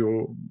a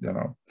few,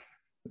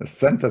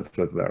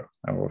 sentences there,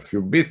 or a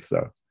few bits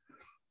there?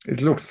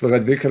 It looks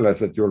ridiculous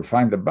that you'll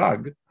find a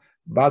bug,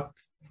 but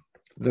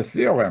the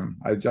theorem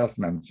I just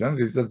mentioned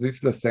is that this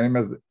is the same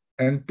as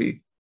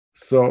NP.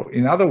 So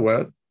in other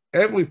words,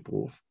 every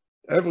proof,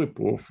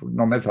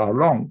 no matter how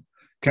long,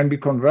 can be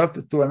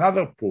converted to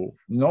another proof,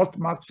 not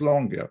much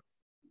longer.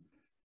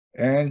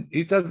 And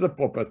it has the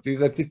property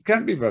that it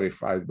can be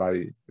verified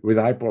with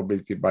high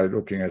probability by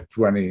looking at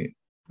 20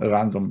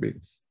 random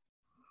bits.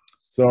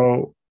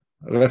 So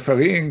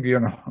refereeing,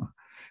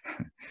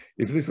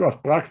 if this was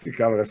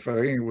practical,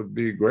 refereeing would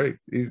be great,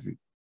 easy,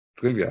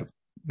 trivial.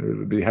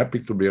 We'll be happy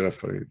to be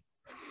referees.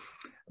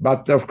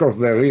 But of course,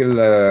 the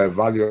real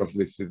value of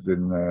this is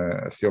in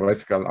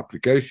theoretical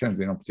applications,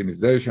 in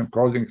optimization,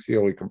 coding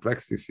theory,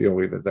 complexity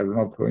theory that I will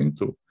not go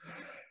into.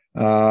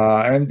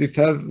 And it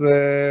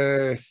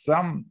has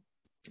some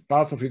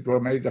parts of it were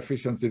made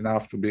efficient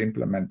enough to be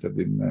implemented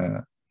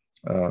in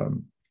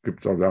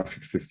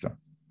cryptographic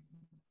systems.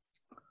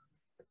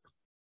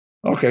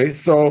 Okay,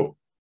 so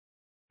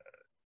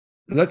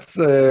let's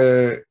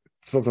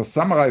sort of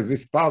summarize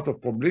this part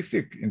of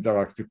probabilistic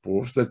interactive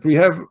proofs, that we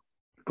have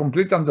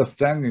complete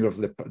understanding of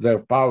their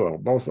power,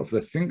 both of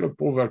the single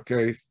prover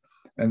case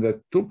and the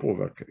two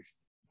prover case.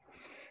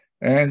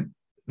 And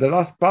the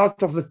last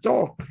part of the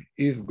talk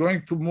is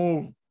going to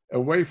move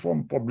away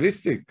from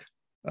probabilistic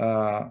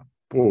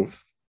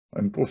proofs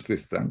and proof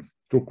systems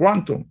to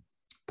quantum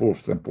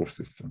proofs and proof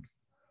systems.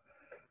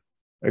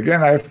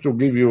 Again, I have to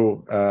give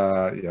you,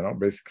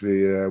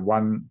 basically a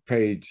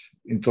one-page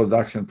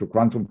introduction to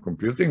quantum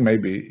computing.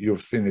 Maybe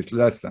you've seen it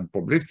less than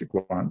probabilistic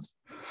ones.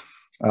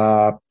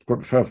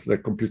 First, the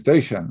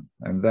computation,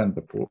 and then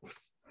the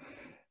proofs.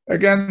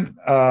 Again,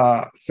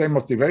 same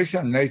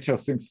motivation. Nature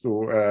seems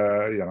to,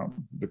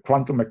 the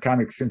quantum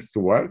mechanics seems to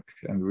work,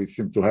 and we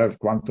seem to have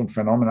quantum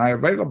phenomena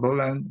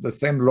available, and the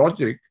same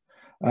logic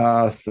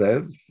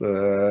says,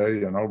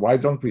 why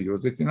don't we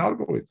use it in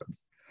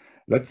algorithms?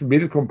 Let's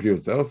build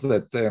computers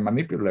that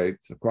manipulate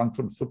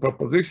quantum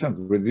superpositions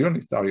with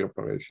unitary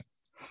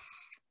operations,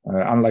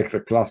 unlike the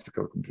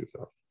classical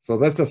computers. So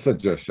that's a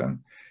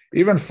suggestion.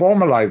 Even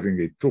formalizing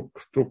it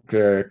took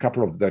a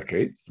couple of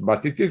decades,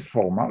 but it is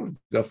formal,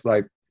 just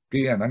like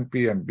P and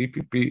NP and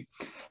BPP.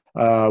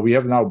 We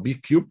have now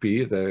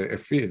BQP,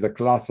 the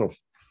class of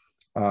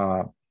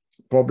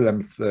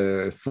problems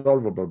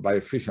solvable by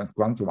efficient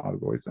quantum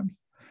algorithms.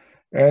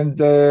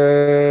 And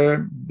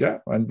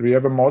and we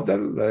have a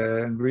model,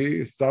 and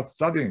we start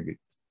studying it.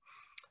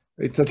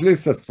 It's at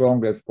least as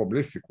strong as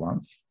probabilistic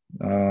ones.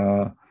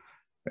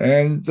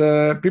 And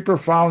people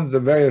found the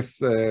various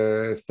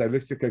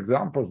stylistic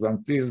examples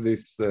until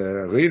this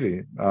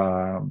really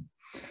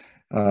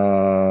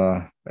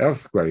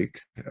earthquake,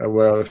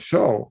 where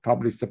Shaw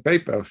published a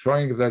paper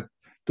showing that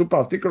two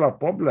particular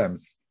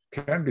problems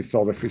can be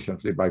solved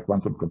efficiently by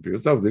quantum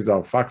computers. These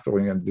are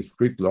factoring and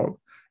discrete log.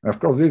 And of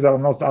course, these are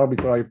not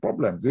arbitrary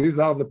problems. These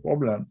are the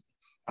problems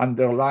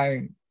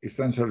underlying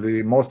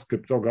essentially most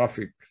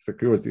cryptographic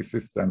security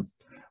systems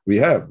we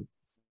have,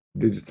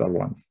 digital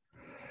ones.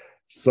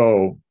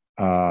 So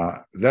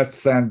that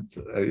sent,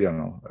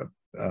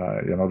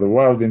 the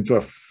world into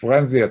a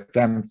frenzy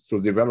attempt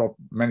to develop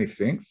many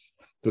things,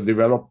 to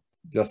develop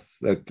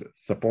just at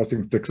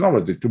supporting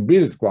technology to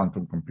build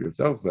quantum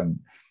computers, and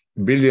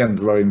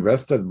billions were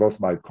invested both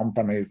by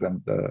companies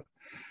and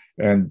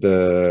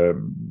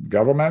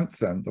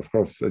governments. And of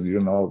course, as you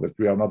know, that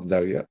we are not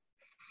there yet.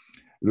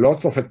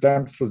 Lots of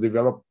attempts to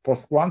develop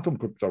post-quantum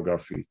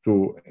cryptography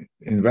to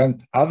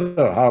invent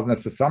other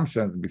hardness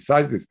assumptions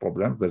besides these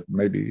problems that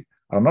maybe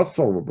are not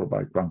solvable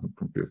by quantum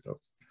computers.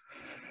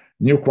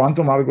 New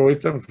quantum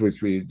algorithms,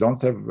 which we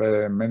don't have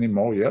many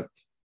more yet,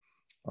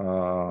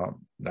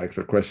 like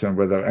the question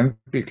whether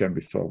NP can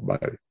be solved by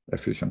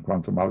efficient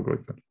quantum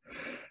algorithms.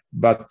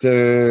 But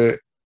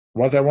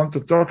what I want to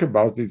talk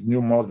about is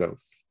new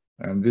models,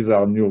 and these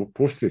are new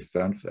proof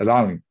systems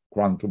allowing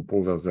quantum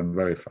provers and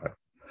verifiers.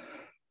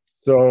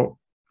 So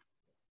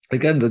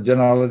again, the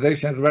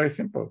generalization is very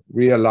simple.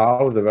 We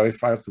allow the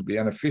verifier to be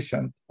an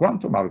efficient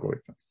quantum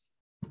algorithm.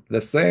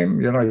 The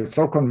same, it's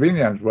so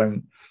convenient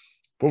when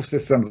proof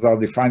systems are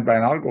defined by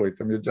an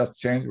algorithm, you just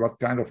change what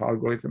kind of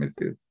algorithm it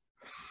is.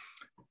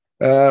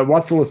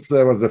 What was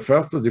the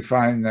first to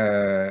define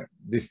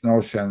this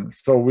notion?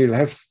 So we'll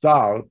have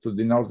star to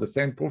denote the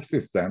same proof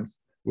systems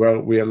where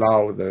we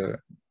allow the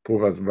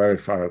provers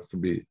verifiers to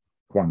be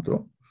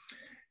quantum.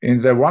 In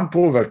the one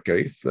prover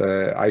case,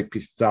 IP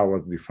star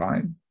was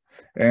defined,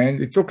 and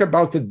it took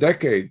about a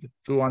decade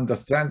to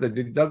understand that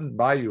it doesn't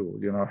buy you,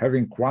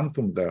 having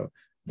quantum there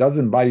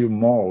doesn't buy you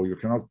more. You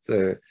cannot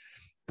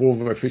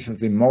prove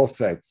efficiently more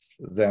sets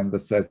than the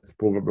sets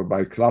provable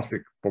by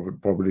classic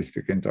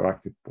probabilistic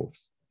interactive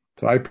proofs.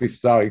 So IP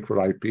star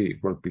equal IP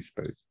equal P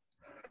space.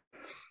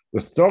 The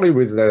story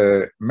with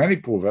many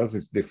provers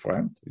is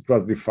different. It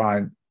was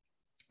defined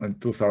in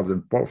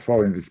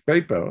 2004 in this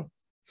paper.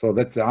 So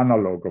that's the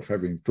analog of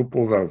having two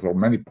provers or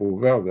many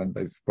provers, and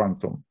there's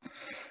quantum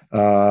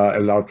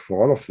allowed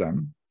for all of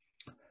them.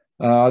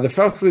 The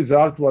first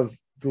result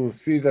was to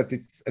see that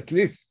it's at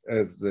least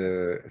as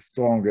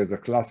strong as a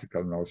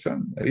classical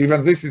notion.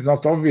 Even this is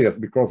not obvious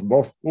because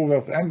both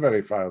provers and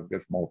verifiers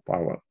get more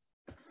power.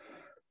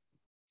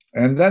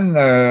 And then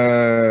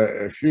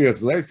a few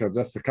years later,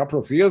 just a couple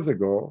of years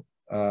ago,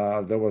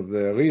 there was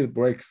a real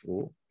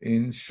breakthrough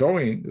in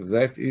showing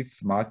that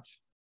it's much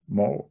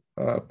more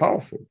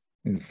powerful.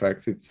 In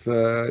fact, it's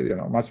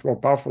much more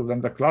powerful than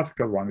the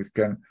classical one. It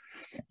can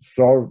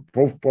solve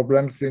proof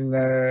problems in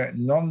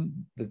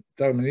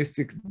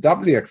non-deterministic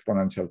doubly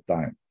exponential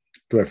time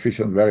to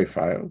efficient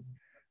verifiers,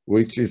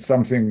 which is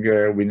something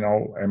we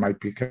know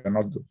MIP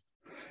cannot do.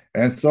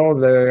 And so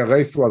the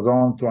race was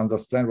on to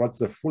understand what's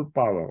the full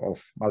power of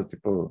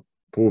multiple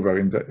prover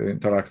in the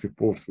interactive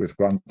proofs with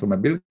quantum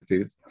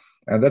abilities.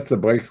 And that's the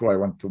breakthrough I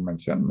want to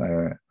mention.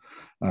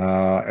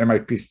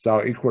 MIP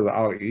star equal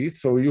RE,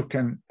 so you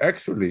can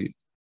actually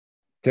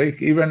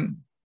take even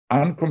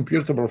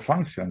uncomputable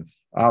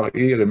functions,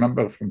 RE,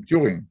 remember from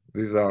Turing,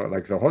 these are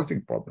like the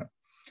halting problem,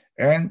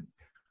 and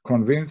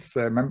convince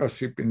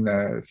membership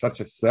in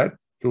such a set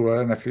to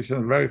an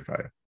efficient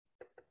verifier.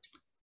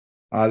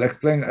 I'll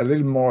explain a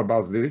little more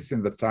about this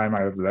in the time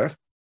I have left,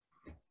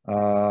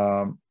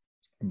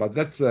 but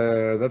that's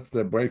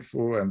the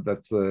breakthrough, and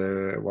that's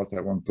what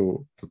I want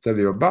to tell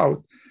you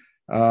about.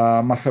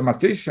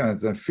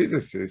 Mathematicians and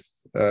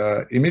physicists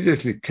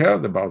immediately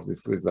cared about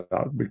this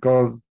result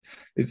because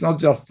it's not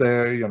just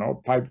a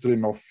pipe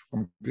dream of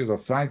computer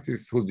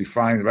scientists who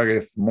define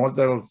various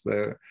models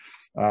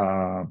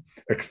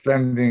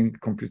extending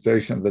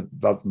computation that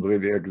doesn't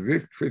really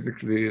exist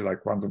physically, like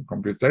quantum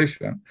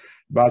computation,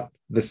 but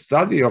the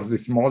study of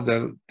this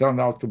model turned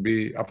out to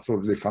be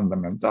absolutely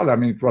fundamental. I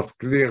mean, it was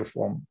clear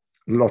from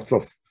lots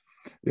of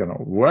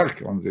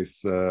work on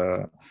this.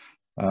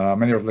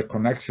 Many of the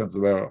connections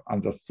were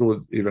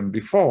understood even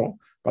before,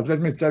 but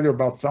let me tell you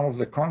about some of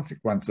the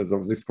consequences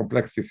of this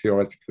complexity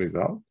theoretic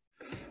result.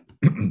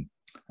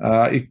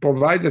 It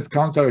provided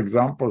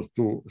counterexamples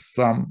to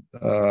some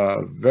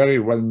very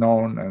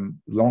well-known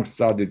and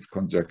long-studied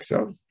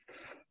conjectures.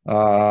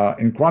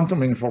 In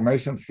quantum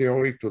information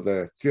theory to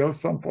the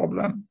Thierson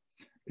problem,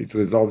 it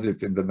resolved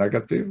it in the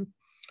negative.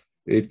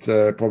 It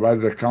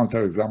provided a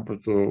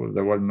counterexample to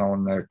the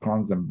well-known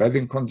Kahn's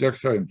embedding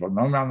conjecture in von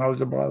Neumann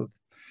algebras.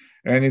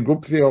 And in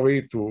group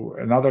theory to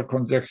another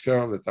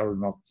conjecture that I will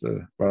not,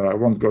 I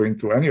won't go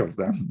into any of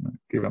them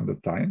given the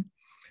time.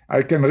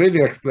 I can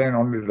really explain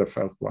only the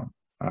first one,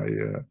 I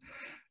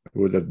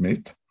would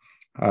admit.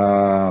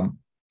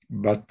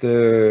 But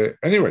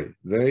anyway,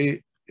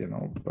 they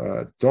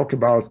talk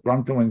about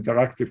quantum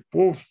interactive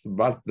proofs,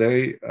 but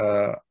they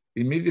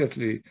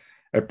immediately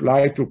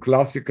apply to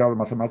classical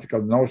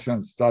mathematical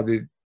notions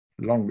studied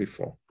long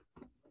before.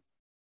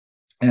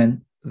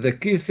 And the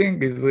key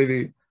thing is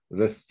really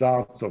the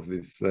start of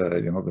this,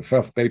 the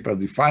first paper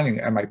defining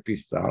MIP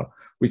star,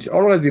 which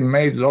already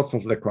made lots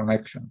of the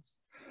connections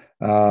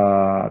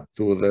to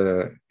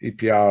the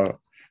EPR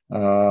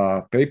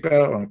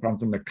paper on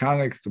quantum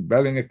mechanics, to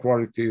Bell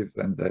inequalities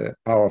and the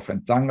power of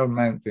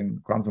entanglement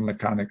in quantum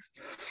mechanics.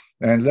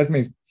 And let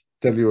me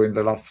tell you in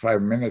the last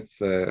 5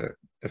 minutes a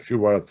few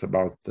words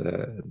about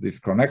these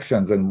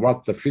connections and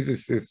what the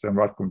physicists and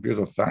what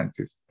computer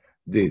scientists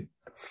did.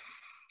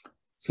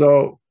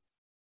 So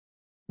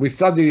we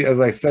study, as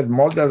I said,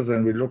 models,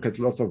 and we look at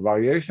lots of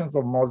variations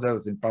of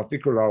models. In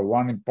particular,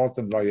 one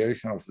important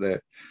variation of the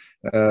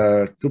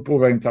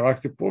two-prover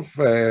interactive proof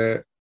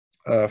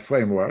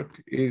framework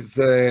is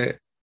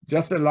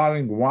just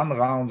allowing one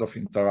round of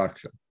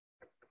interaction.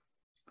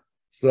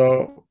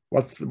 So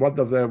what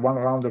does a one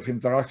round of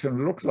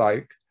interaction look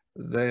like?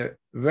 The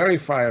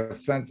verifier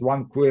sends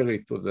one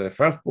query to the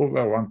first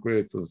prover, one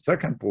query to the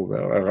second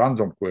prover, a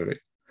random query,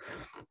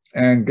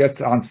 and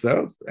gets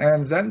answers,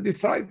 and then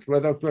decides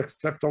whether to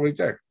accept or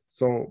reject.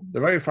 So the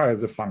verifier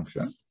is a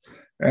function.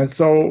 And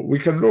so we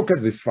can look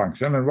at this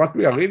function, and what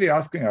we are really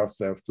asking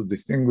ourselves to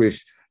distinguish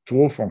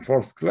true from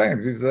false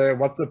claims is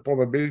what's the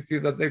probability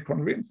that they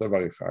convince the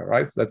verifier,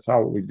 right? That's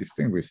how we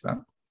distinguish them.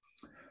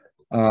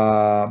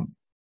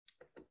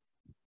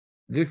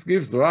 This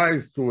gives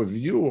rise to a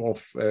view of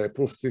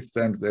proof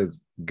systems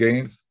as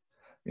games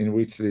in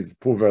which these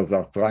provers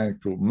are trying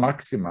to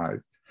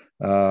maximize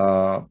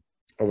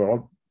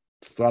overall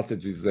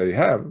strategies they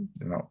have.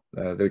 You know,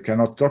 they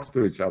cannot talk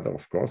to each other,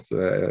 of course,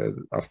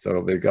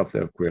 after they got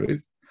their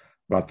queries,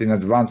 but in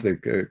advance they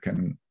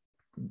can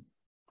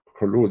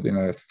collude in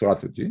a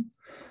strategy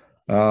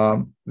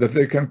that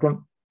they can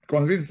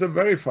convince the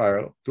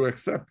verifier to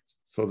accept.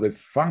 So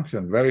this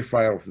function,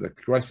 verifier of the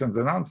questions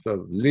and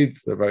answers,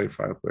 leads the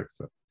verifier to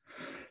accept.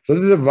 So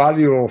this is the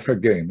value of a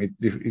game.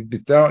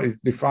 It's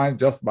defined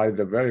just by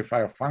the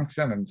verifier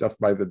function and just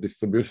by the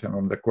distribution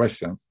of the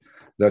questions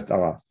that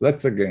are asked.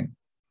 That's a game.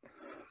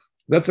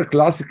 That's a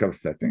classical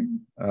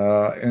setting.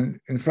 And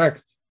in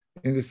fact,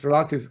 in this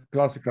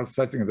classical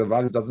setting, the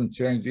value doesn't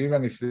change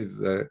even if these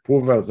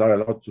provers are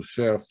allowed to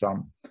share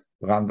some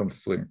random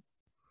string.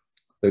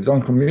 They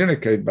don't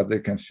communicate, but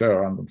they can share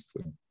a random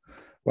string.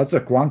 What's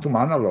a quantum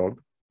analog?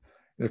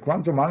 The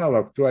quantum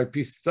analog to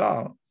IP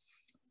star,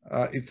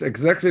 it's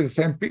exactly the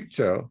same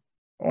picture,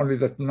 only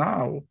that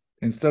now,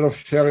 instead of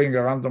sharing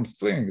a random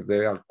string,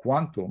 they are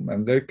quantum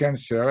and they can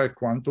share a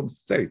quantum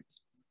state.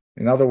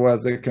 In other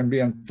words, they can be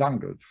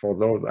entangled. For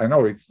those, I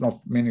know it's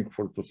not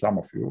meaningful to some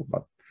of you,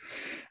 but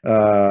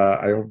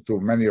I hope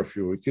to many of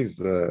you it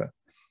is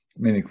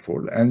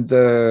meaningful. And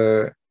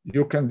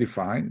you can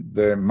define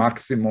the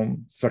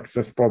maximum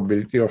success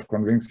probability of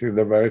convincing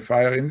the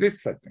verifier in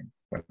this setting,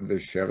 when they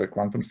share a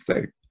quantum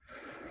state.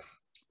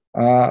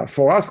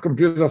 For us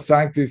computer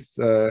scientists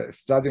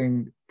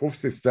studying proof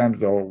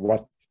systems, or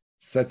what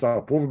sets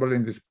are provable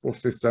in these proof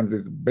systems,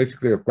 is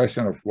basically a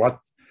question of what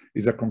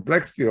is the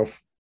complexity of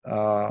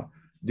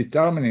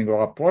determining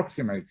or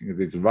approximating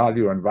this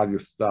value and value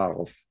star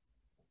of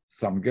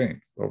some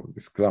games, of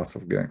this class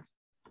of games.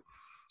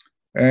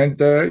 And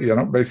you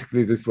know,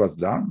 basically this was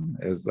done.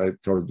 As I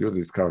told you,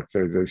 these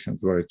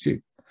characterizations were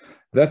achieved.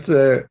 That's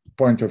a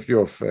point of view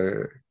of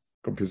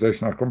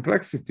computational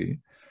complexity.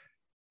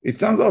 It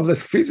turns out that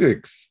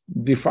physics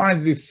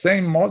defined these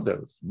same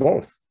models,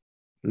 both,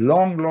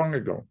 long, long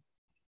ago.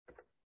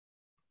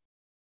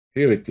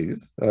 Here it is.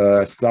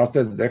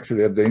 Started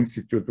actually at the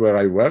institute where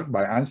I work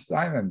by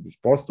Einstein and his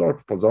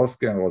postdocs,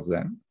 Podolsky and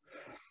Rosen.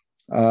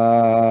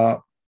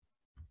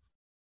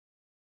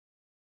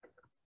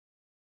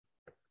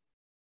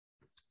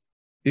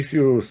 If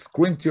you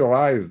squint your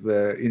eyes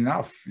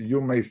enough,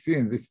 you may see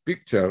in this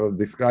picture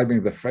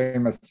describing the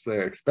famous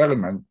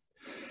experiment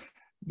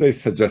they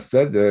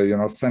suggested, you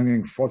know,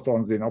 sending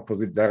photons in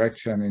opposite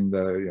direction in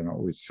the, you know,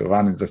 which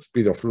run at the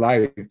speed of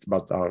light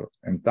but are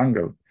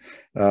entangled,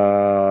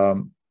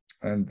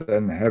 and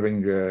then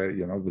having,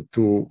 you know, the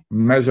two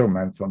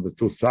measurements on the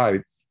two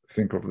sides.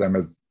 Think of them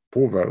as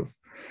provers.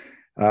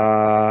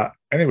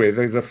 Anyway,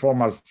 there's a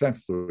formal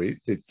sense to it.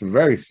 It's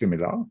very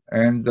similar,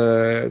 and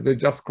they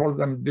just call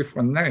them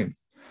different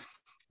names.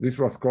 This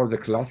was called a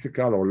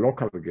classical or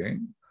local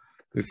game.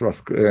 This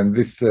was, and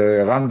this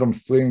random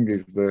string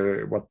is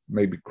what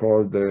may be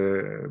called,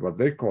 what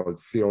they call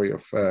theory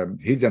of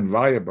hidden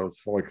variables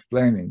for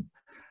explaining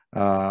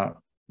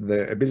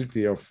the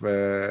ability of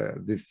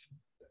these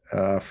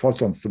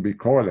photons to be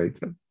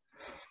correlated.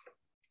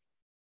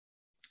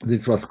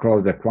 This was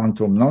called a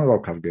quantum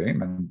non-local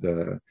game,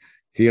 and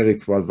here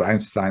it was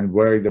Einstein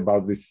worried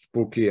about this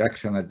spooky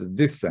action at a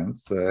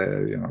distance,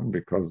 you know,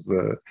 because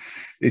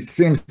it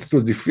seems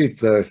to defeat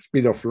the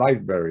speed of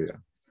light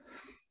barrier.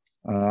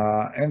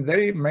 And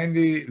they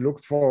mainly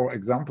looked for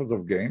examples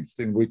of games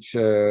in which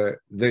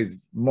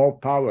there's more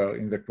power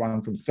in the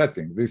quantum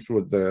setting. This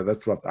would,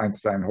 that's what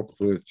Einstein hoped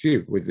to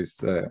achieve with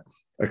this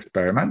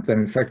experiment,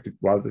 and in fact it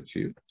was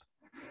achieved.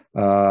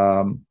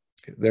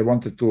 They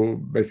wanted to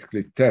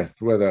basically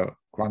test whether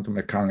quantum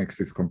mechanics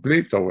is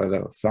complete or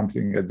whether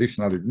something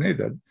additional is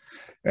needed.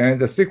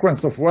 And a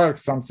sequence of work,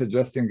 some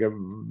suggesting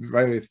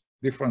various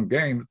different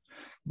games,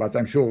 but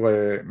I'm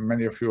sure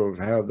many of you have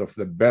heard of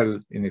the Bell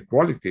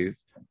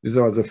inequalities. This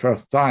was the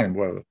first time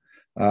where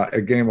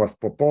a game was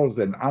proposed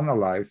and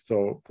analyzed,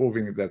 so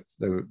proving that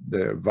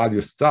the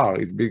value star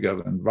is bigger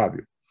than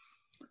value.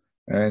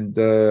 And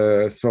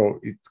so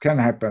it can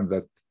happen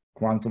that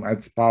quantum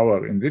adds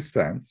power in this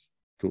sense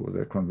to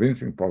the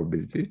convincing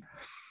probability.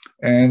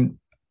 And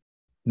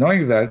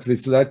knowing that,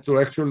 this led to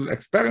actual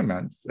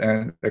experiments,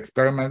 and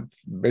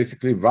experiments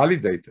basically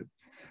validated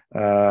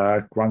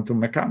quantum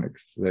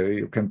mechanics.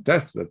 You can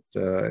test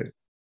that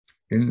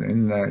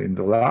in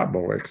the lab,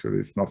 or actually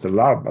it's not a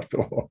lab, but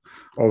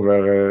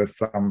over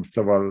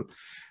several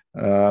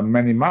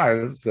many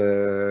miles,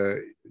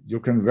 you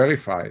can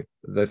verify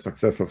the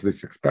success of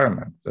this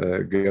experiment,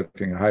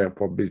 getting a higher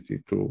probability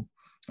to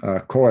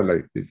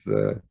correlate these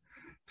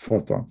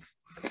photons.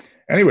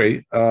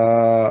 Anyway,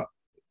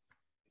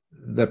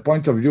 the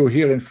point of view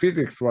here in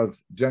physics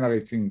was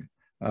generating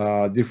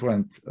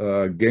different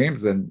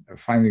games and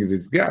finding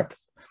these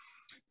gaps.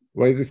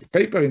 Where this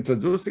paper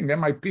introducing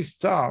MIP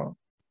star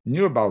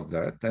knew about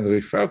that and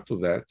referred to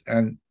that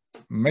and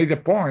made a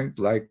point,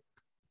 like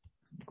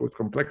good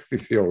complexity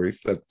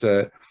theories,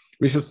 that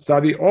we should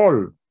study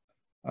all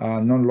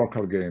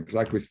non-local games,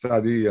 like we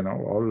study,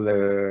 all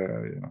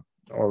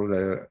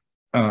the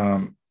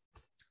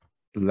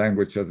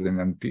languages in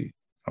NP.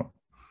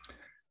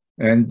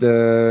 And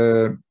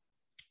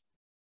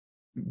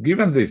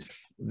given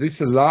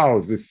this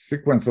allows this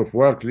sequence of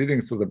work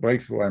leading to the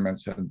breakthrough I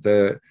mentioned,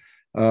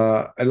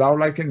 allow,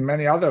 like in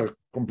many other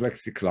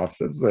complexity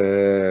classes,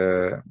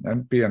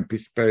 NP and P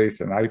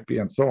space and IP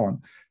and so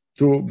on,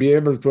 to be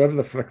able to have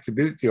the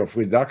flexibility of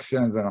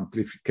reductions and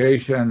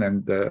amplification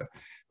and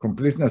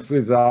completeness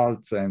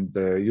results, and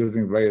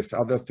using various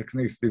other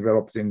techniques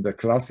developed in the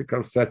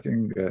classical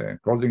setting,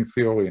 coding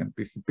theory and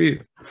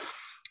PCP,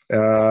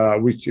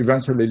 which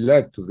eventually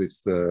led to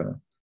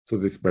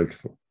this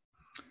breakthrough.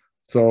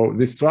 So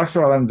this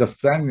structural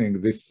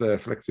understanding, this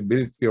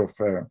flexibility of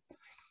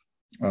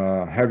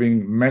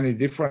having many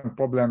different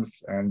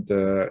problems and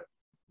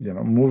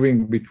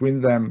moving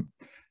between them,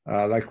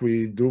 like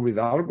we do with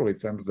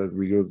algorithms, that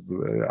we use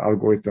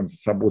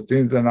algorithms,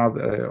 subroutines and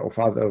of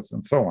others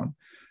and so on,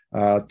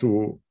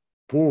 to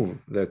prove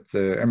that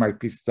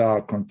MIP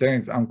star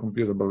contains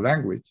uncomputable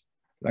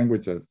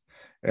languages,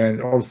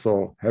 and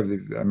also have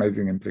these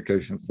amazing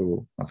implications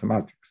to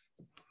mathematics.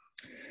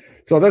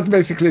 So that's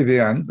basically the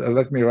end.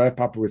 Let me wrap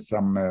up with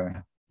some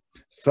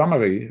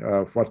summary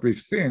of what we've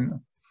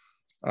seen.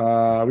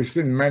 We've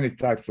seen many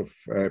types of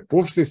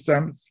proof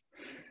systems.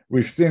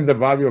 We've seen the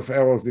value of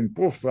errors in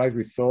proofs, right?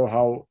 We saw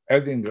how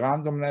adding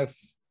randomness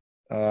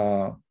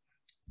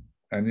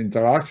and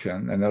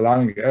interaction and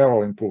allowing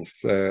error in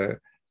proofs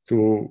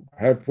to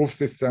have proof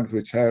systems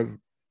which have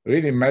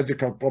really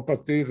magical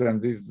properties,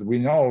 and these we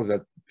know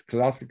that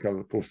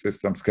classical proof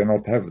systems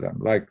cannot have them,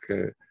 like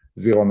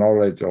zero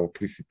knowledge or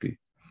PCP.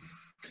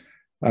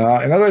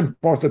 Another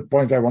important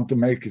point I want to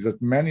make is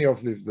that many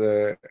of these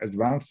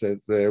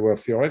advances were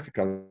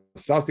theoretical,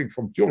 starting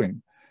from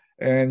Turing,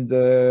 and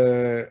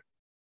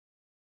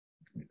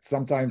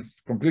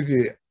sometimes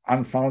completely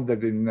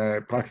unfounded in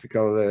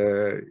practical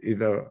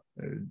either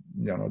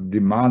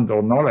demand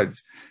or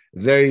knowledge.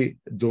 They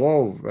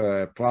drove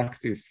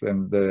practice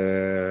and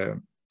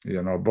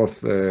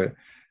both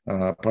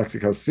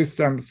practical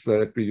systems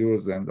that we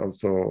use, and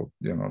also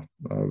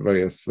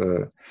various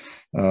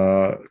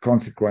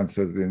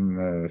consequences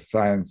in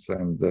science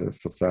and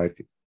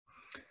society.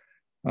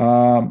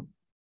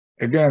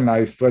 Again,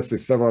 I stressed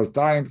this several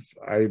times.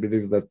 I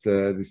believe that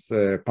this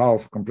power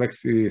of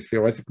complexity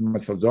theoretical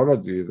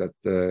methodology that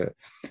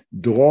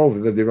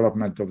drove the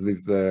development of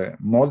these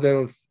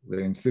models, the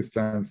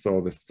insistence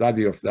or the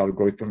study of the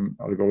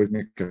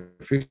algorithmic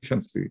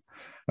efficiency,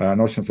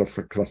 notions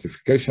of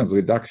classifications,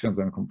 reductions,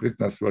 and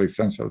completeness were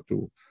essential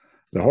to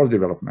the whole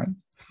development.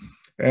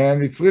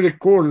 And it's really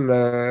cool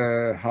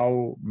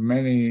how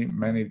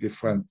many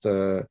different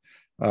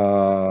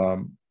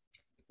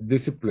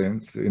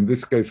disciplines, in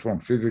this case from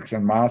physics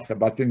and math,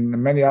 but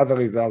in many other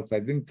results I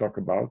didn't talk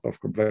about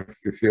of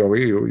complexity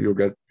theory, you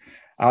get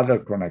other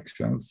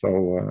connections.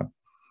 So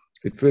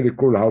it's really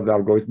cool how the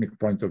algorithmic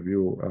point of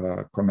view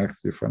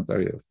connects different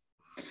areas.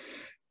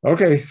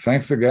 Okay,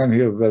 thanks again.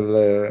 Here's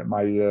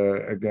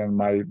again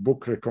my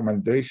book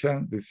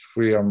recommendation. This is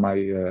free on my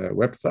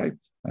website,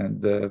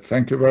 and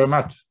thank you very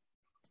much.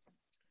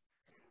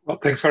 Well,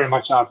 thanks very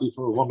much, Avi,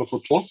 for a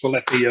wonderful talk. So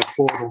let me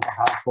applaud on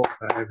behalf of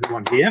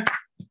everyone here.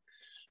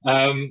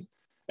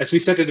 As we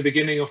said at the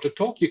beginning of the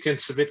talk, you can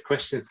submit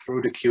questions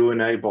through the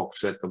Q&A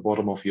box at the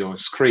bottom of your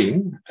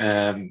screen.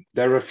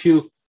 There are a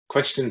few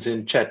questions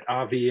in chat.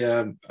 Avi,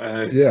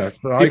 yeah,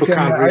 so I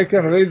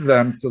can read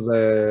them to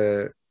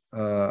the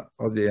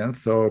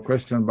audience. So a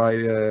question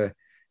by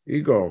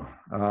Igor.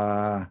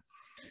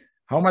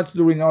 How much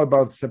do we know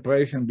about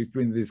separation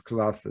between these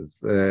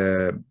classes?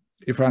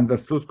 If I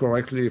understood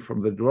correctly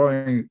from the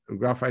drawing,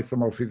 graph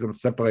isomorphism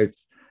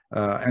separates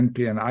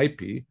NP and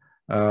IP.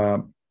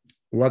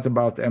 What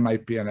about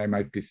MIP and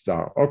MIP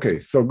star? Okay,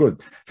 so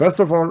good. First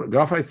of all,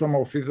 graph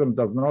isomorphism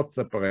does not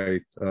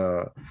separate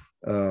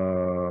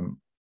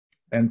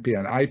NP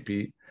and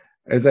IP.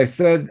 As I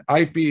said,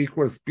 IP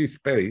equals P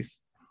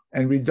space,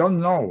 and we don't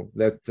know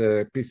that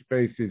P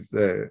space is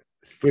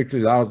strictly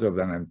larger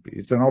than NP.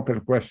 It's an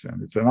open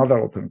question. It's another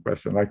open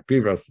question, like P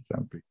versus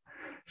NP.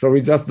 So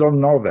we just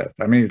don't know that.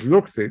 I mean, it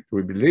looks it,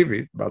 we believe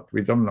it, but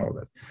we don't know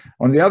that.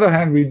 On the other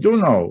hand, we do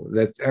know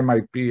that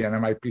MIP and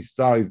MIP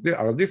star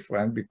are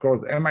different,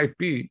 because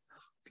MIP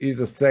is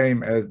the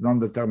same as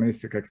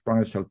non-deterministic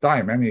exponential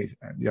time. Any,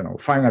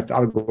 finite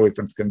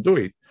algorithms can do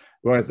it,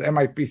 whereas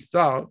MIP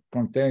star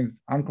contains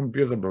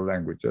uncomputable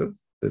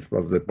languages. This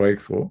was the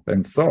breakthrough,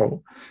 and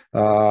so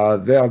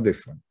they are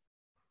different.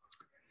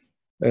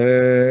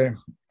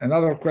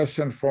 Another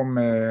question from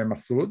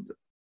Masood.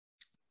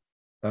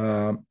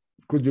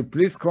 Could you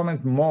please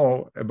comment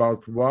more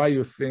about why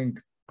you think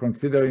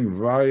considering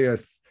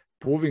various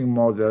proving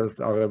models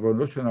are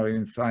revolutionary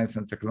in science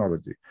and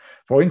technology?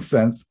 For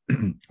instance,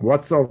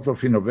 what sorts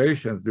of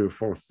innovations do you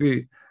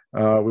foresee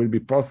will be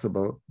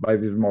possible by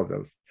these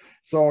models?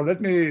 So let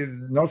me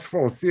not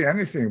foresee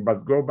anything,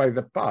 but go by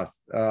the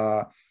past.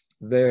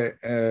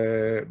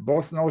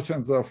 Both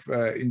notions of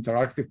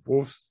interactive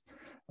proofs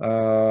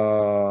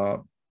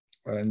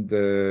and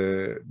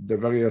the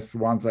various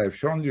ones I've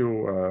shown you,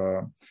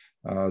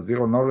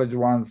 zero knowledge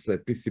ones,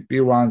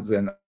 PCP ones,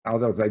 and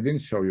others I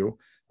didn't show you,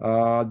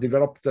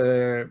 developed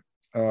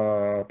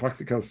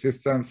practical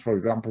systems, for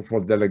example, for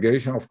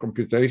delegation of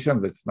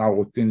computation that's now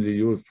routinely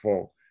used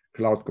for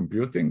cloud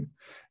computing,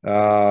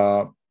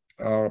 are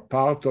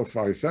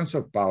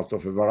essential part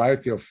of a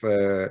variety of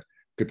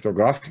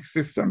cryptographic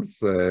systems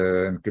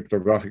and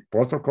cryptographic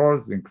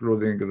protocols,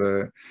 including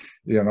the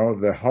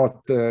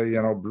hot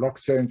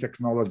blockchain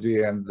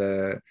technology and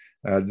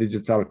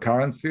digital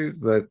currencies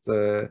that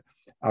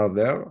are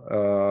there.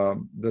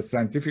 The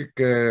scientific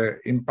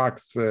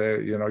impacts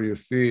you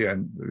see,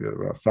 and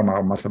some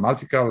are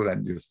mathematical,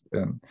 and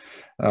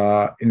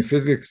in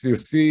physics you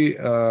see.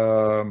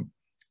 I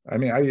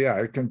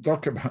can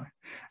talk about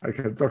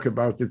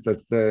it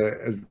at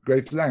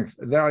great length.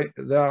 There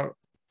are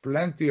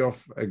plenty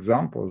of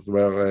examples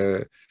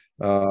where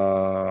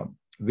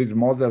these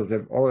models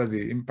have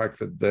already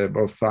impacted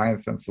both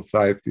science and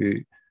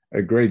society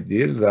a great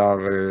deal. There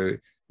are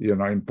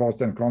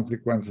important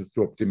consequences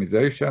to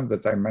optimization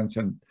that I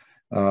mentioned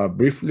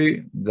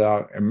briefly. There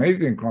are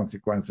amazing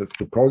consequences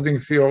to coding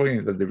theory,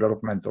 the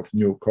development of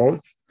new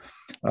codes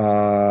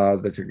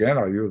that again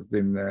are used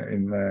in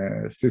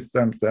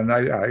systems, and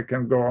I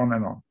can go on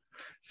and on.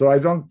 So I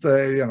don't,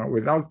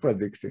 without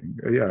predicting,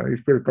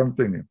 it will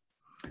continue.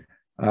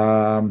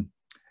 A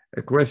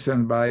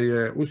question by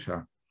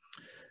Usha.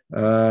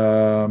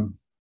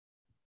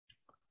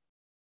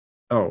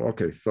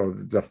 Okay. So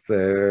just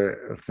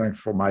thanks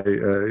for my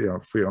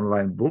free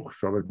online book.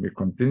 So let me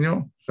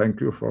continue. Thank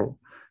you for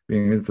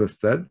being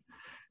interested.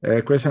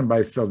 A question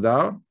by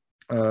Sardar.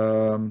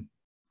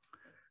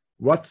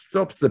 What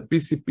stops the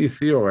PCP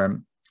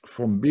theorem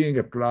from being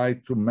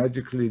applied to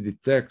magically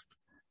detect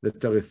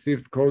that the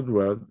received code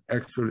word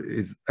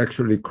is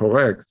actually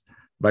correct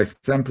by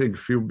sampling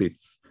few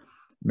bits?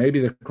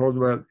 Maybe the code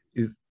word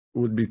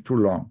would be too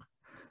long.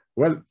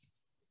 Well,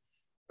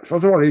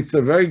 first of all, it's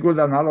a very good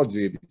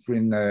analogy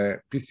between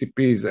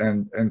PCPs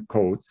and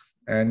codes.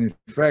 And in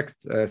fact,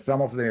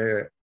 some of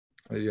the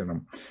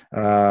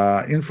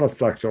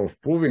infrastructure of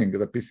proving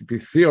the PCP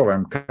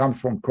theorem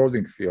comes from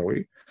coding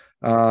theory.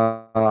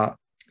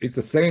 It's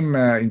the same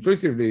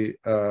intuitively.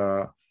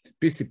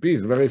 PCP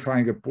is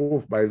verifying a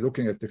proof by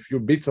looking at a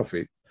few bits of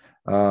it.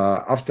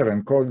 After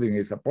encoding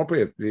it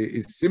appropriately,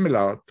 is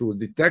similar to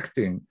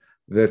detecting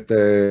that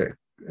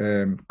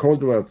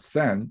code word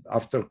sent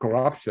after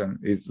corruption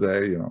is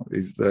an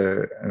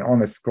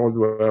honest code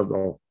word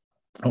or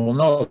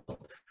not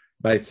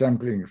by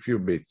sampling a few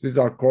bits. These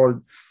are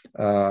called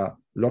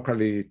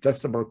locally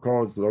testable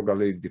codes,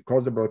 locally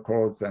decodable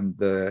codes, and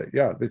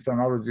this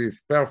analogy is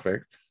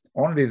perfect.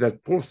 Only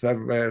that proofs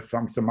have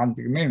some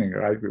semantic meaning,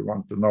 right? We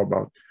want to know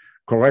about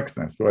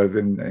correctness, whereas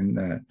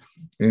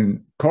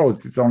in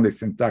codes it's only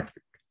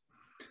syntactic.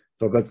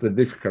 So that's the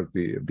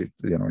difficulty a bit,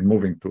 in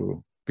moving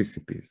to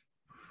PCPs.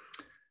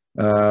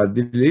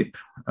 Dilip,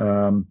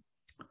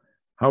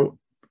 how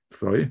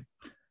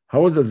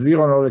would the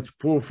zero knowledge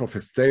proof of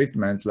a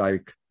statement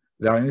like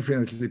there are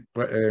infinitely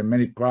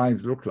many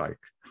primes look like?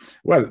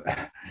 Well,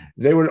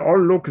 they will all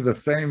look the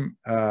same.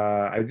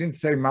 I didn't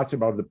say much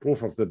about the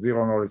proof of the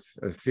zero knowledge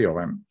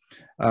theorem,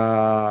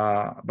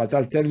 but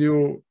I'll tell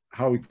you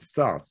how it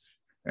starts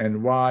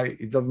and why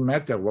it doesn't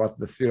matter what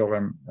the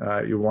theorem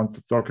you want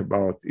to talk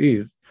about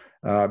is,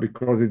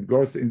 because it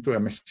goes into a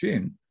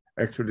machine.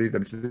 Actually,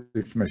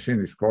 this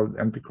machine is called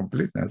NP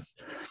completeness,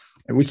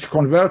 which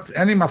converts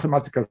any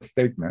mathematical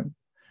statement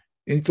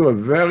into a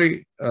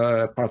very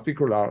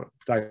particular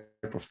type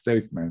of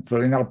statement.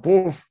 So in our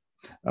proof,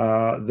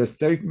 the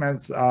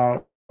statements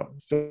are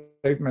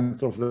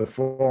statements of the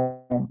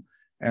form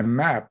a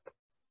map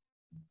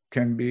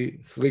can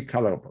be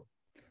three-colorable.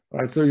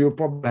 Right, so you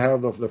probably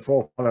heard of the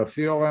four-color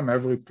theorem.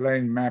 Every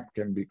plane map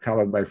can be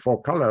colored by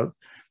 4 colors,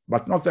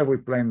 but not every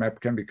plane map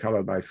can be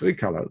colored by 3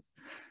 colors.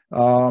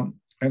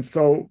 And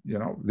so,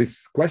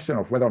 this question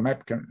of whether a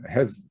map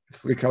has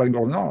 3 coloring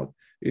or not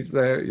is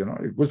a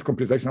good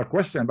computational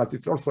question, but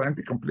it's also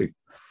NP complete.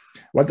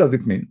 What does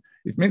it mean?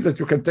 It means that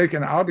you can take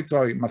an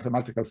arbitrary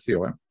mathematical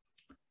theorem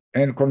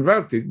and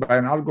convert it by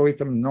an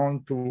algorithm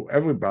known to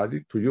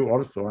everybody, to you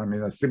also.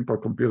 A simple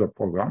computer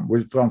program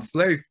will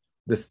translate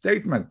the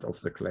statement of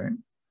the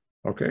claim.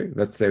 Okay,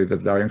 let's say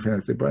that there are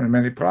infinitely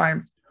many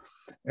primes,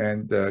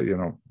 and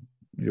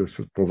you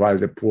should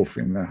provide a proof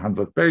in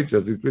 100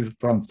 pages, it will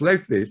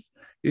translate this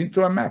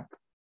into a map.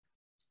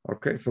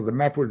 Okay, so the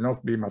map will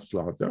not be much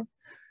larger.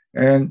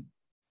 And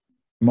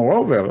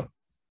moreover,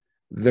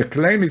 the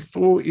claim is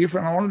true if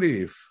and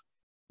only if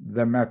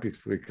the map is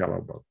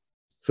three-colorable.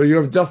 So you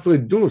have just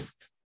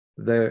reduced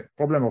the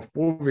problem of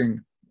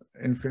proving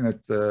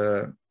infinite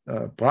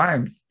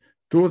primes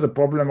to the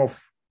problem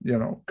of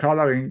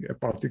coloring a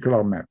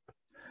particular map.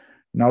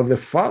 Now the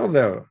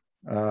further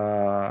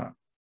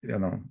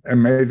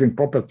amazing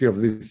property of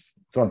this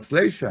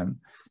translation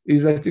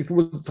is that it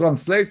will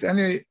translate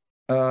any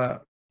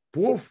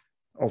proof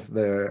of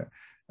the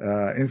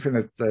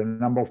infinite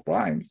number of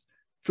primes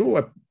to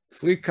a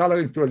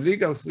to a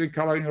legal three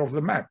coloring of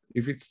the map,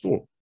 if it's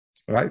true,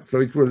 right? So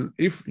it will,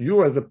 if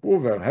you as a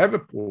prover have a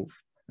proof,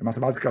 a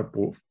mathematical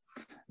proof,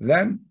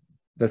 then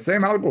the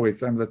same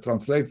algorithm that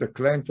translates the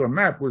claim to a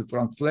map will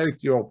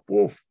translate your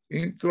proof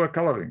into a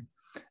coloring.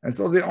 And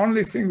so the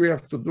only thing we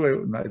have to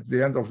do at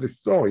the end of this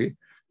story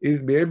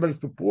is be able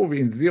to prove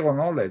in zero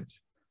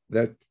knowledge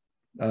that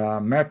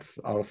maps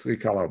are three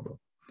colorable.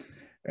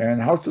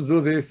 And how to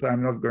do this,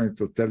 I'm not going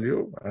to tell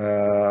you.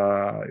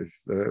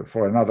 It's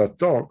for another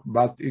talk,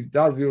 but it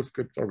does use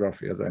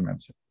cryptography, as I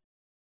mentioned.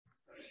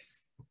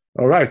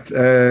 All right,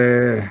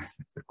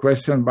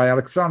 question by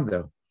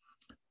Alexander.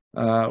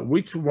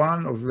 Which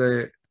one of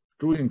the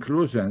two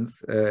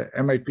inclusions,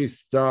 MIP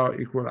star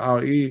equal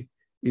RE,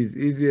 is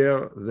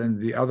easier than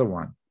the other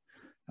one?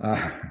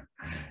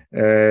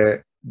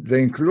 The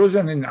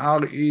inclusion in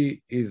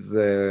RE is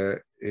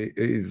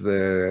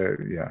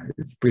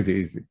it's pretty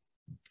easy.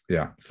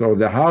 Yeah, so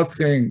the hard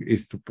thing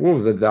is to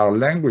prove that there are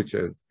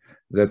languages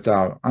that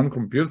are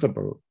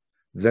uncomputable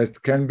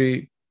that can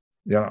be,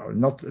 I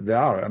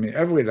mean,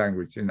 every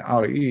language in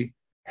RE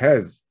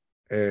has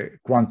a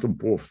quantum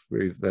proof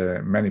with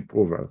many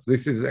provers.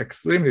 This is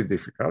extremely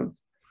difficult.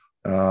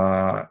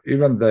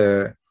 Even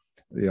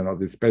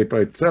this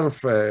paper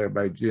itself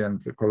by G and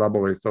the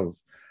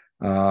collaborators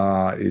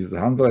is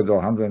 100 or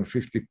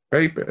 150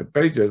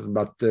 pages,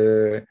 but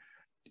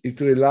it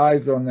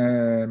relies on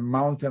a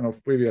mountain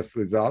of previous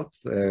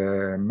results,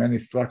 many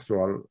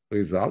structural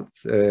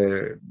results.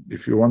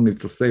 If you want me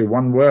to say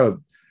one word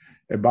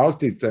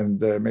about it, and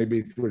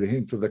maybe it will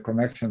hint to the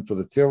connection to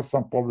the zero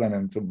sum problem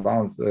and to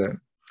Brown's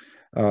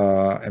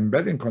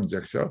embedding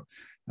conjecture.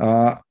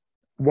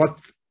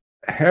 What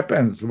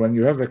happens when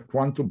you have a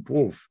quantum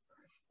proof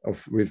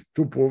with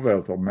two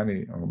provers or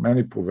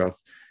many provers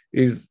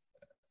is,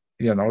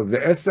 the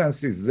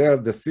essence is their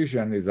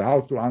decision is how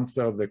to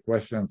answer the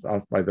questions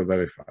asked by the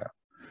verifier.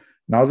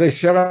 Now they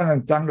share an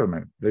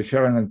entanglement. They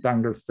share an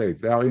entangled state.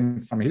 They are in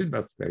some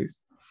Hilbert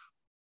space.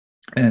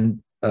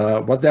 And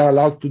what they are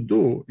allowed to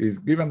do is,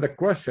 given the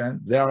question,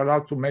 they are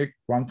allowed to make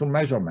quantum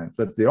measurements.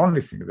 That's the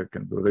only thing they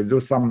can do. They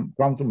do some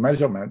quantum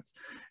measurements,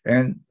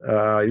 and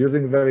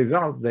using the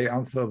results, they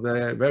answer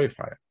the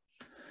verifier.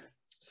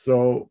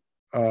 So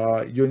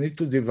you need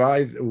to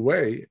devise a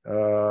way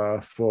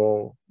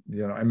for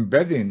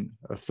embedding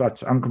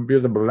such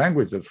uncomputable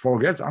languages.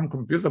 Forget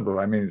uncomputable.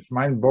 I mean, it's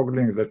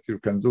mind-boggling that you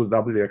can do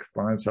doubly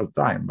exponential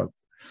time, but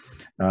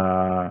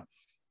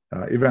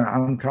even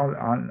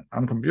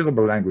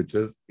uncomputable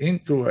languages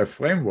into a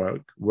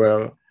framework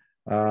where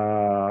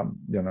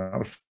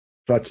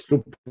such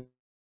two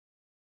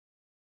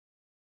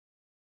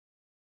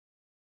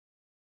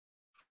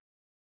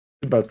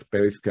Hilbert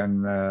space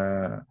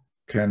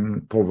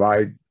can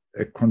provide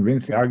a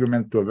convincing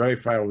argument to a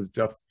verifier with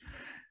just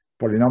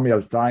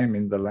polynomial time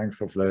in the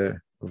length of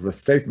the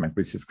statement,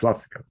 which is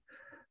classical.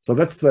 So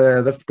that's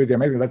pretty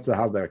amazing. That's the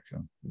hard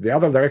direction. The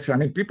other direction, I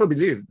mean, people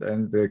believed,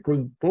 and they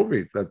couldn't prove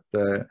it, that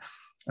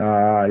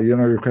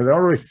you can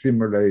always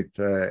simulate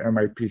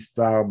MIP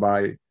star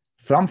by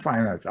some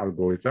finite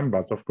algorithm,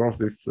 but of course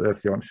this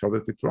theorem shows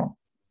that it's wrong.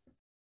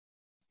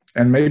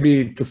 And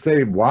maybe to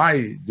say,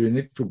 why do you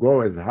need to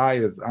go as high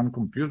as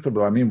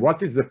uncomputable? I mean,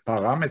 what is the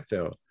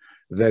parameter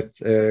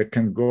that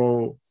can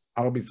go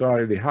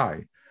arbitrarily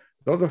high?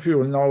 Those of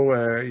you who know,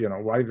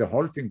 why the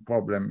halting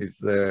problem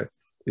is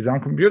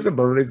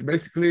uncomputable. It's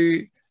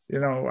basically,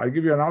 I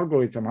give you an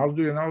algorithm. How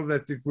do you know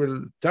that it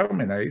will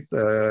terminate?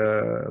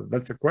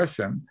 That's a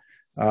question.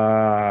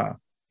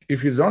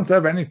 If you don't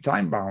have any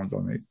time bound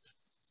on it,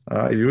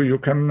 you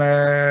can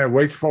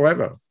wait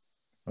forever,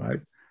 right?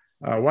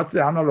 What's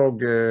the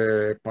analog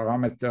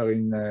parameter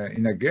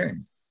in a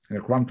game, in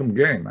a quantum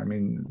game? I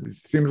mean, it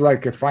seems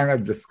like a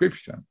finite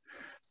description.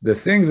 The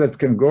thing that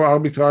can go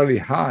arbitrarily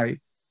high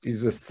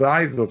is the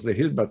size of the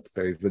Hilbert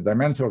space, the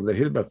dimension of the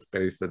Hilbert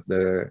space that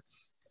the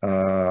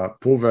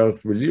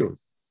provers will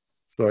use.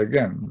 So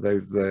again,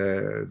 there's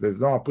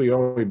no a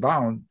priori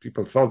bound.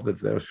 People thought that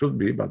there should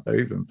be, but there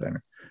isn't any.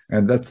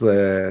 And that's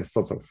a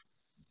sort of,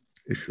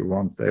 if you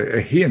want, a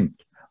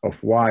hint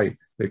of why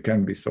they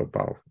can be so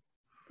powerful.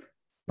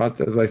 But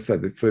as I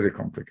said, it's really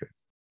complicated.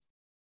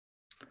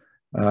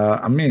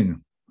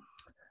 Amin,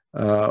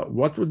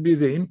 what would be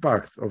the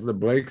impact of the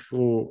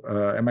breakthrough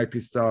MIP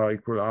star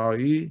equal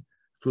RE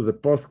to the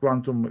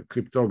post-quantum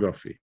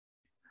cryptography?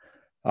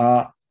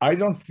 I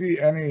don't see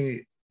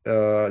any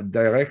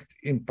direct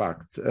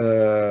impact,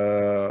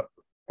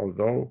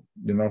 although,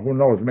 who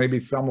knows, maybe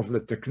some of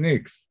the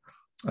techniques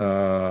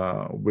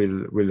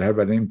will have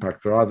an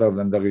impact rather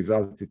than the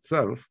result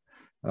itself.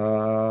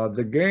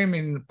 The game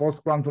in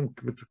post-quantum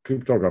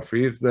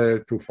cryptography is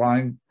to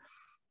find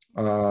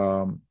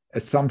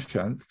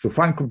assumptions, to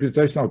find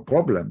computational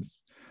problems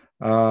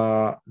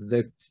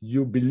that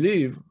you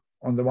believe,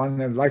 on the one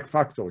hand, like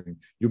factoring,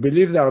 you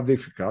believe they are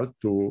difficult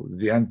to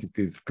the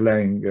entities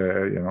playing,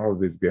 all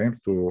these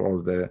games, to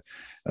all the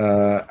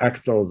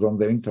actors on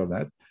the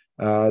internet,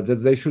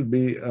 that they should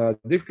be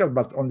difficult.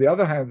 But on the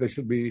other hand, they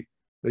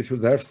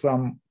should have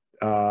some,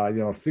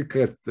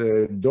 secret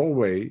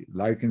doorway,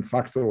 like in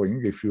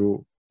factoring. If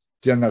you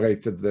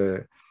generated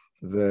the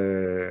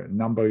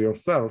number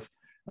yourself,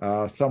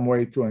 some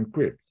way to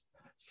encrypt.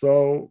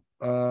 So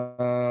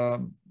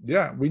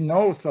yeah, we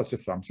know such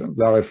assumptions.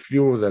 There are a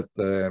few that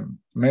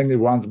mainly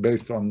ones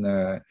based on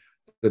the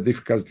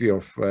difficulty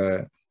of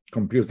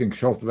computing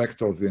short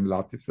vectors in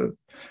lattices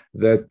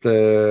that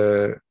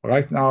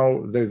right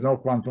now there's no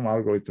quantum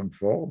algorithm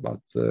for, but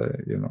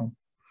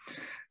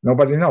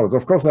nobody knows.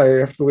 Of course, I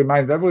have to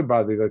remind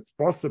everybody that it's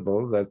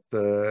possible that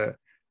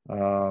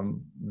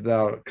there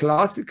are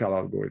classical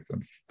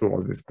algorithms to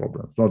all these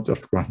problems, not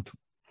just quantum.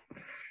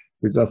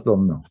 We just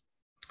don't know.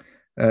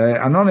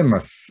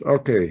 Anonymous,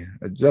 okay,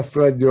 I just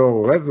read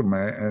your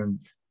resume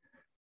and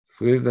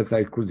thrilled that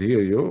I could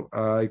hear you.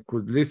 I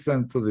could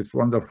listen to this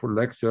wonderful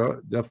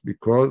lecture just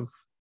because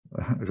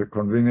the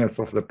convenience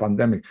of the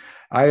pandemic.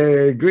 I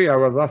agree. I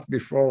was asked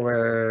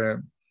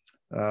before,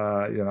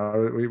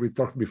 we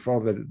talked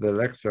before the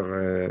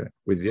lecture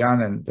with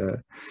Jan and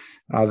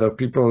other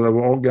people who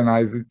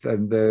organize it.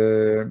 And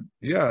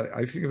yeah,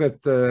 I think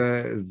that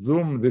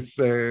Zoom, this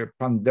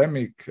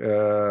pandemic,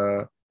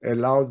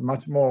 allowed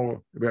much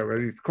more, well,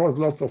 it caused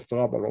lots of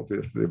trouble,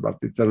 obviously,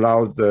 but it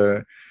allowed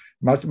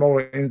much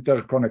more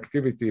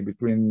interconnectivity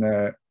between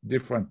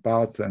different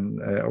parts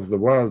of the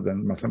world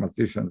and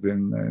mathematicians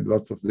in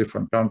lots of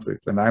different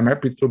countries. And I'm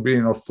happy to be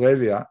in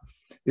Australia,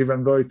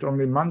 even though it's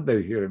only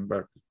Monday here in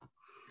Berkeley.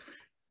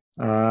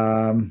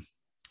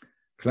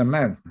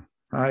 Clement,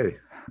 hi.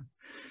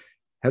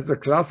 Has a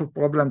class of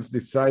problems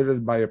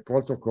decided by a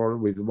protocol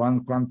with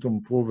one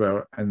quantum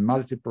prover and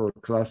multiple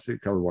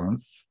classical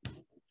ones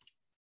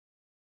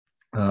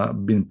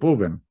been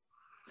proven?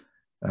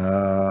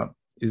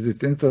 Is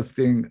it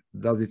interesting?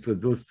 Does it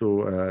reduce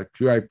to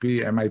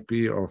QIP,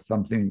 MIP, or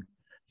something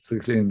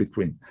strictly in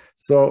between?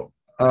 So,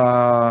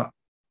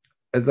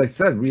 as I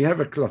said, we have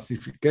a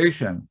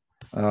classification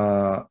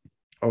of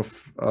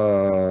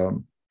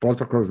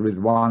protocols with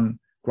one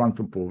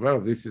quantum prover.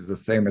 This is the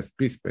same as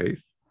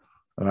p-space,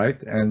 right?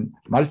 And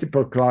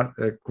multiple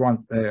classical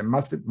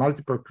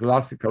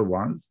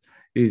ones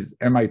is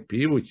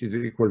MIP, which is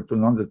equal to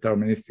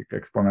non-deterministic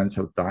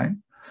exponential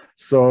time.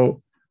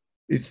 So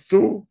it's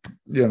two,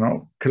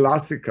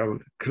 classical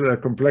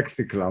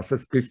complexity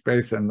classes,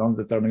 p-space and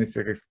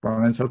non-deterministic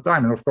exponential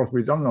time. And of course,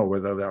 we don't know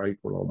whether they are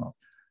equal or not.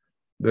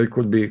 They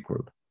could be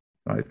equal,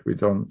 right? We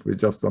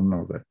just don't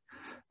know that.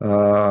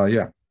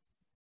 Yeah.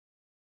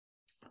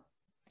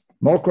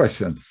 More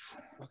questions?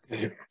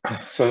 Okay.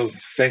 So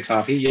thanks,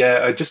 Avi.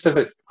 Yeah, I just have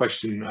a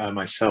question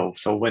myself.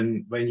 So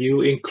when you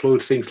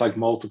include things like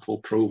multiple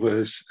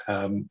provers,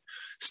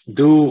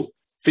 do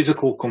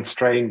physical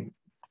constraints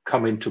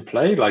come into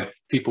play? Like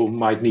people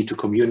might need to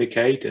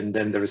communicate, and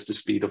then there is the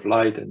speed of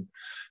light and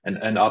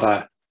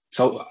other.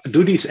 So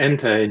do these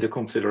enter into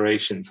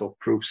considerations of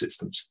proof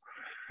systems?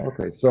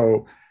 Okay,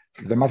 so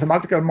the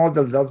mathematical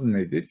model doesn't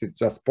need it. It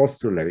just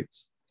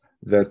postulates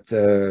that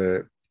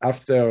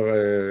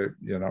after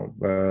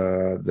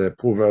the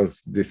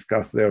provers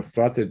discuss their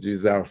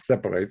strategies, they are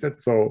separated.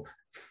 So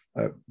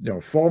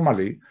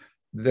formally,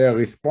 their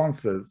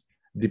responses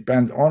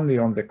depend only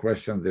on the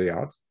questions they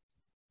ask,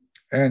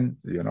 and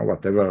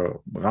whatever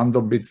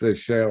random bits they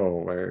share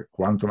or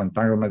quantum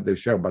entanglement they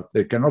share, but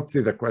they cannot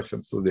see the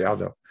questions to the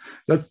other.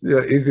 That's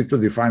easy to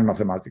define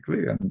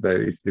mathematically, and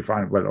it's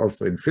defined well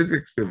also in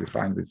physics. You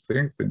define these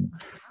things in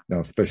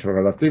special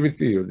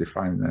relativity. You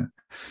define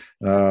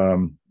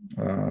how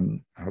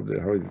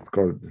is it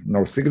called?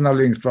 No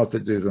signaling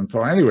strategies and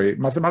so on. Anyway,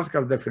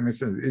 mathematical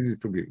definition is easy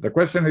to give. The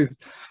question is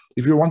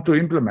if you want to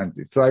implement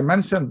it. So I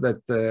mentioned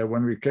that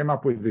when we came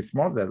up with this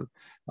model,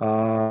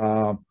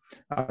 our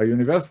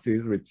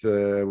universities, which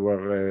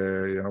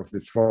were,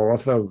 these four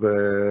authors,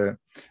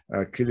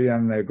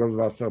 Kilian,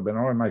 Goldwasser,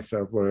 Benor, and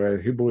myself, were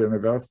Hebrew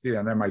University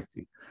and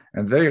MIT.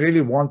 And they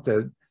really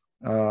wanted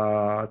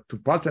to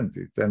patent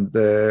it. And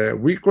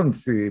we couldn't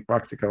see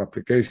practical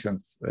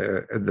applications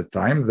at the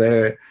time.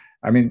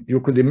 You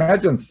could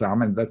imagine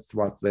some, and that's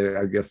what they,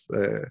 I guess,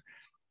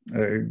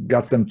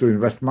 got them to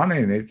invest money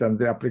in it. And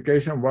the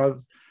application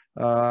was,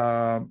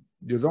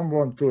 you don't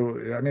want to,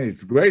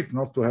 it's great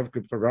not to have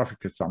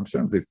cryptographic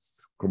assumptions.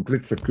 It's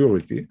complete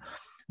security.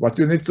 What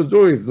you need to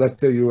do is, let's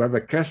say you have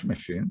a cash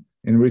machine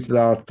in which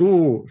there are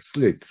two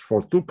slits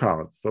for two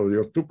cards. So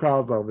your two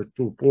cards are the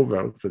two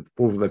provers that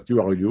prove that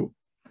you are you.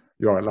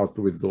 You are allowed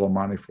to withdraw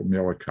money from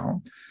your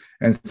account.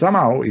 And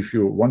somehow, if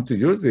you want to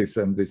use this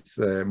and this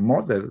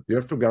model, you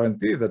have to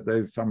guarantee that there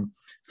is some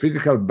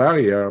physical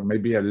barrier,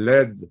 maybe a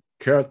lead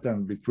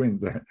curtain between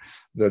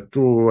the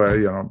two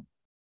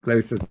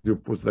places you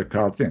put the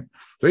cards in.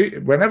 So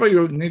whenever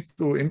you need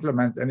to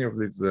implement any of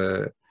these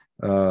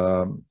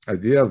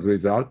ideas,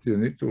 results, you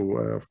need to,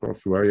 of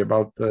course, worry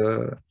about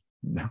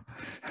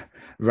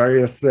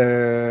various,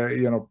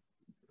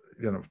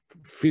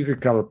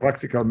 physical,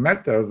 practical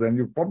matters, and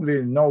you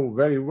probably know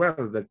very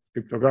well that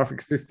cryptographic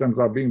systems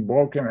are being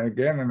broken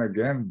again and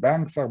again.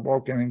 Banks are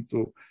broken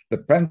into, the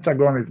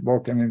Pentagon is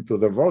broken into,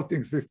 the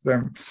voting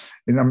system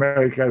in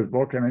America is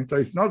broken into.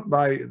 It's not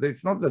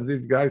that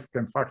these guys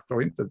can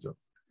factor integers.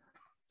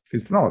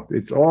 It's not.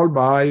 It's all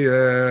by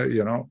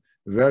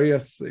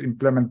various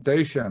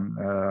implementation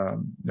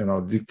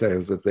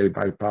details that they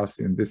bypass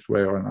in this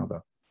way or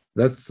another.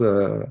 That's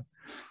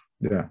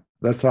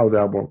that's how they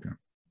are broken.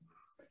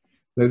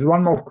 There's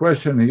one more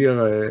question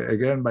here,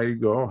 again by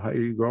Igor. Hi,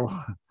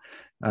 Igor.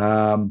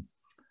 Are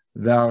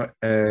there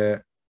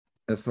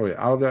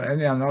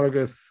any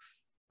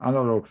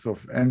analogs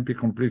of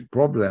NP-complete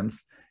problems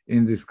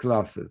in these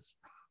classes,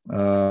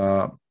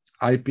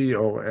 IP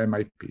or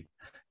MIP?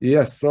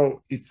 Yes,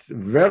 so it's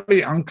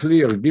very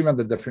unclear, given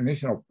the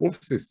definition of proof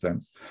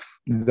systems,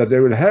 that they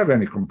will have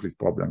any complete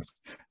problems.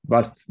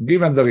 But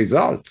given the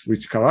results,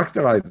 which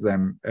characterize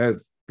them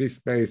as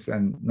p-space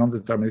and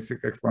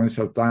non-deterministic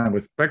exponential time,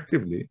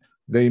 respectively,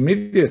 they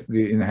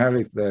immediately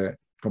inherit the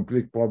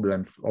complete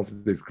problems of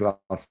these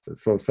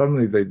classes. So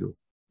certainly they do.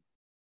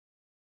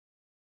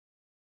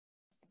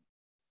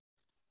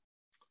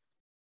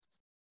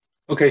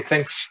 Okay,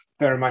 thanks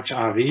very much,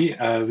 Avi.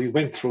 We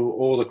went through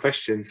all the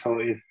questions, so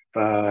if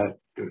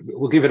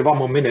we'll give it one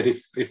more minute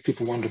if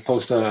people want to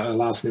post a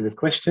last minute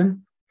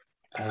question.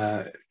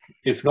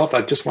 If not,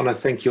 I just want to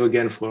thank you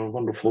again for a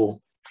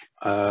wonderful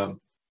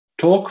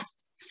talk.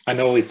 I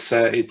know it's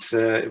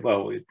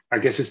well, I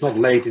guess it's not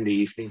late in the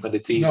evening, but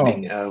it's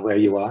evening where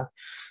you are.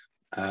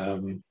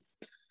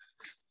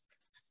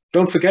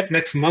 Don't forget,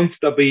 next month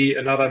there'll be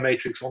another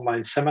Matrix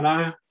Online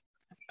seminar,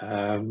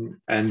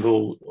 and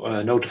we'll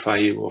notify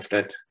you of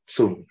that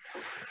soon.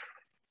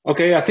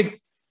 Okay, I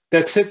think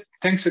that's it.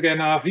 Thanks again,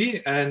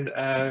 Avi, and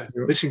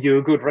wishing you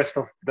a good rest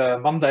of the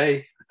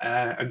Monday.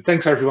 And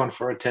thanks everyone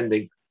for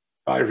attending.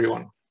 Bye,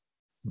 everyone.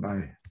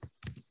 Bye.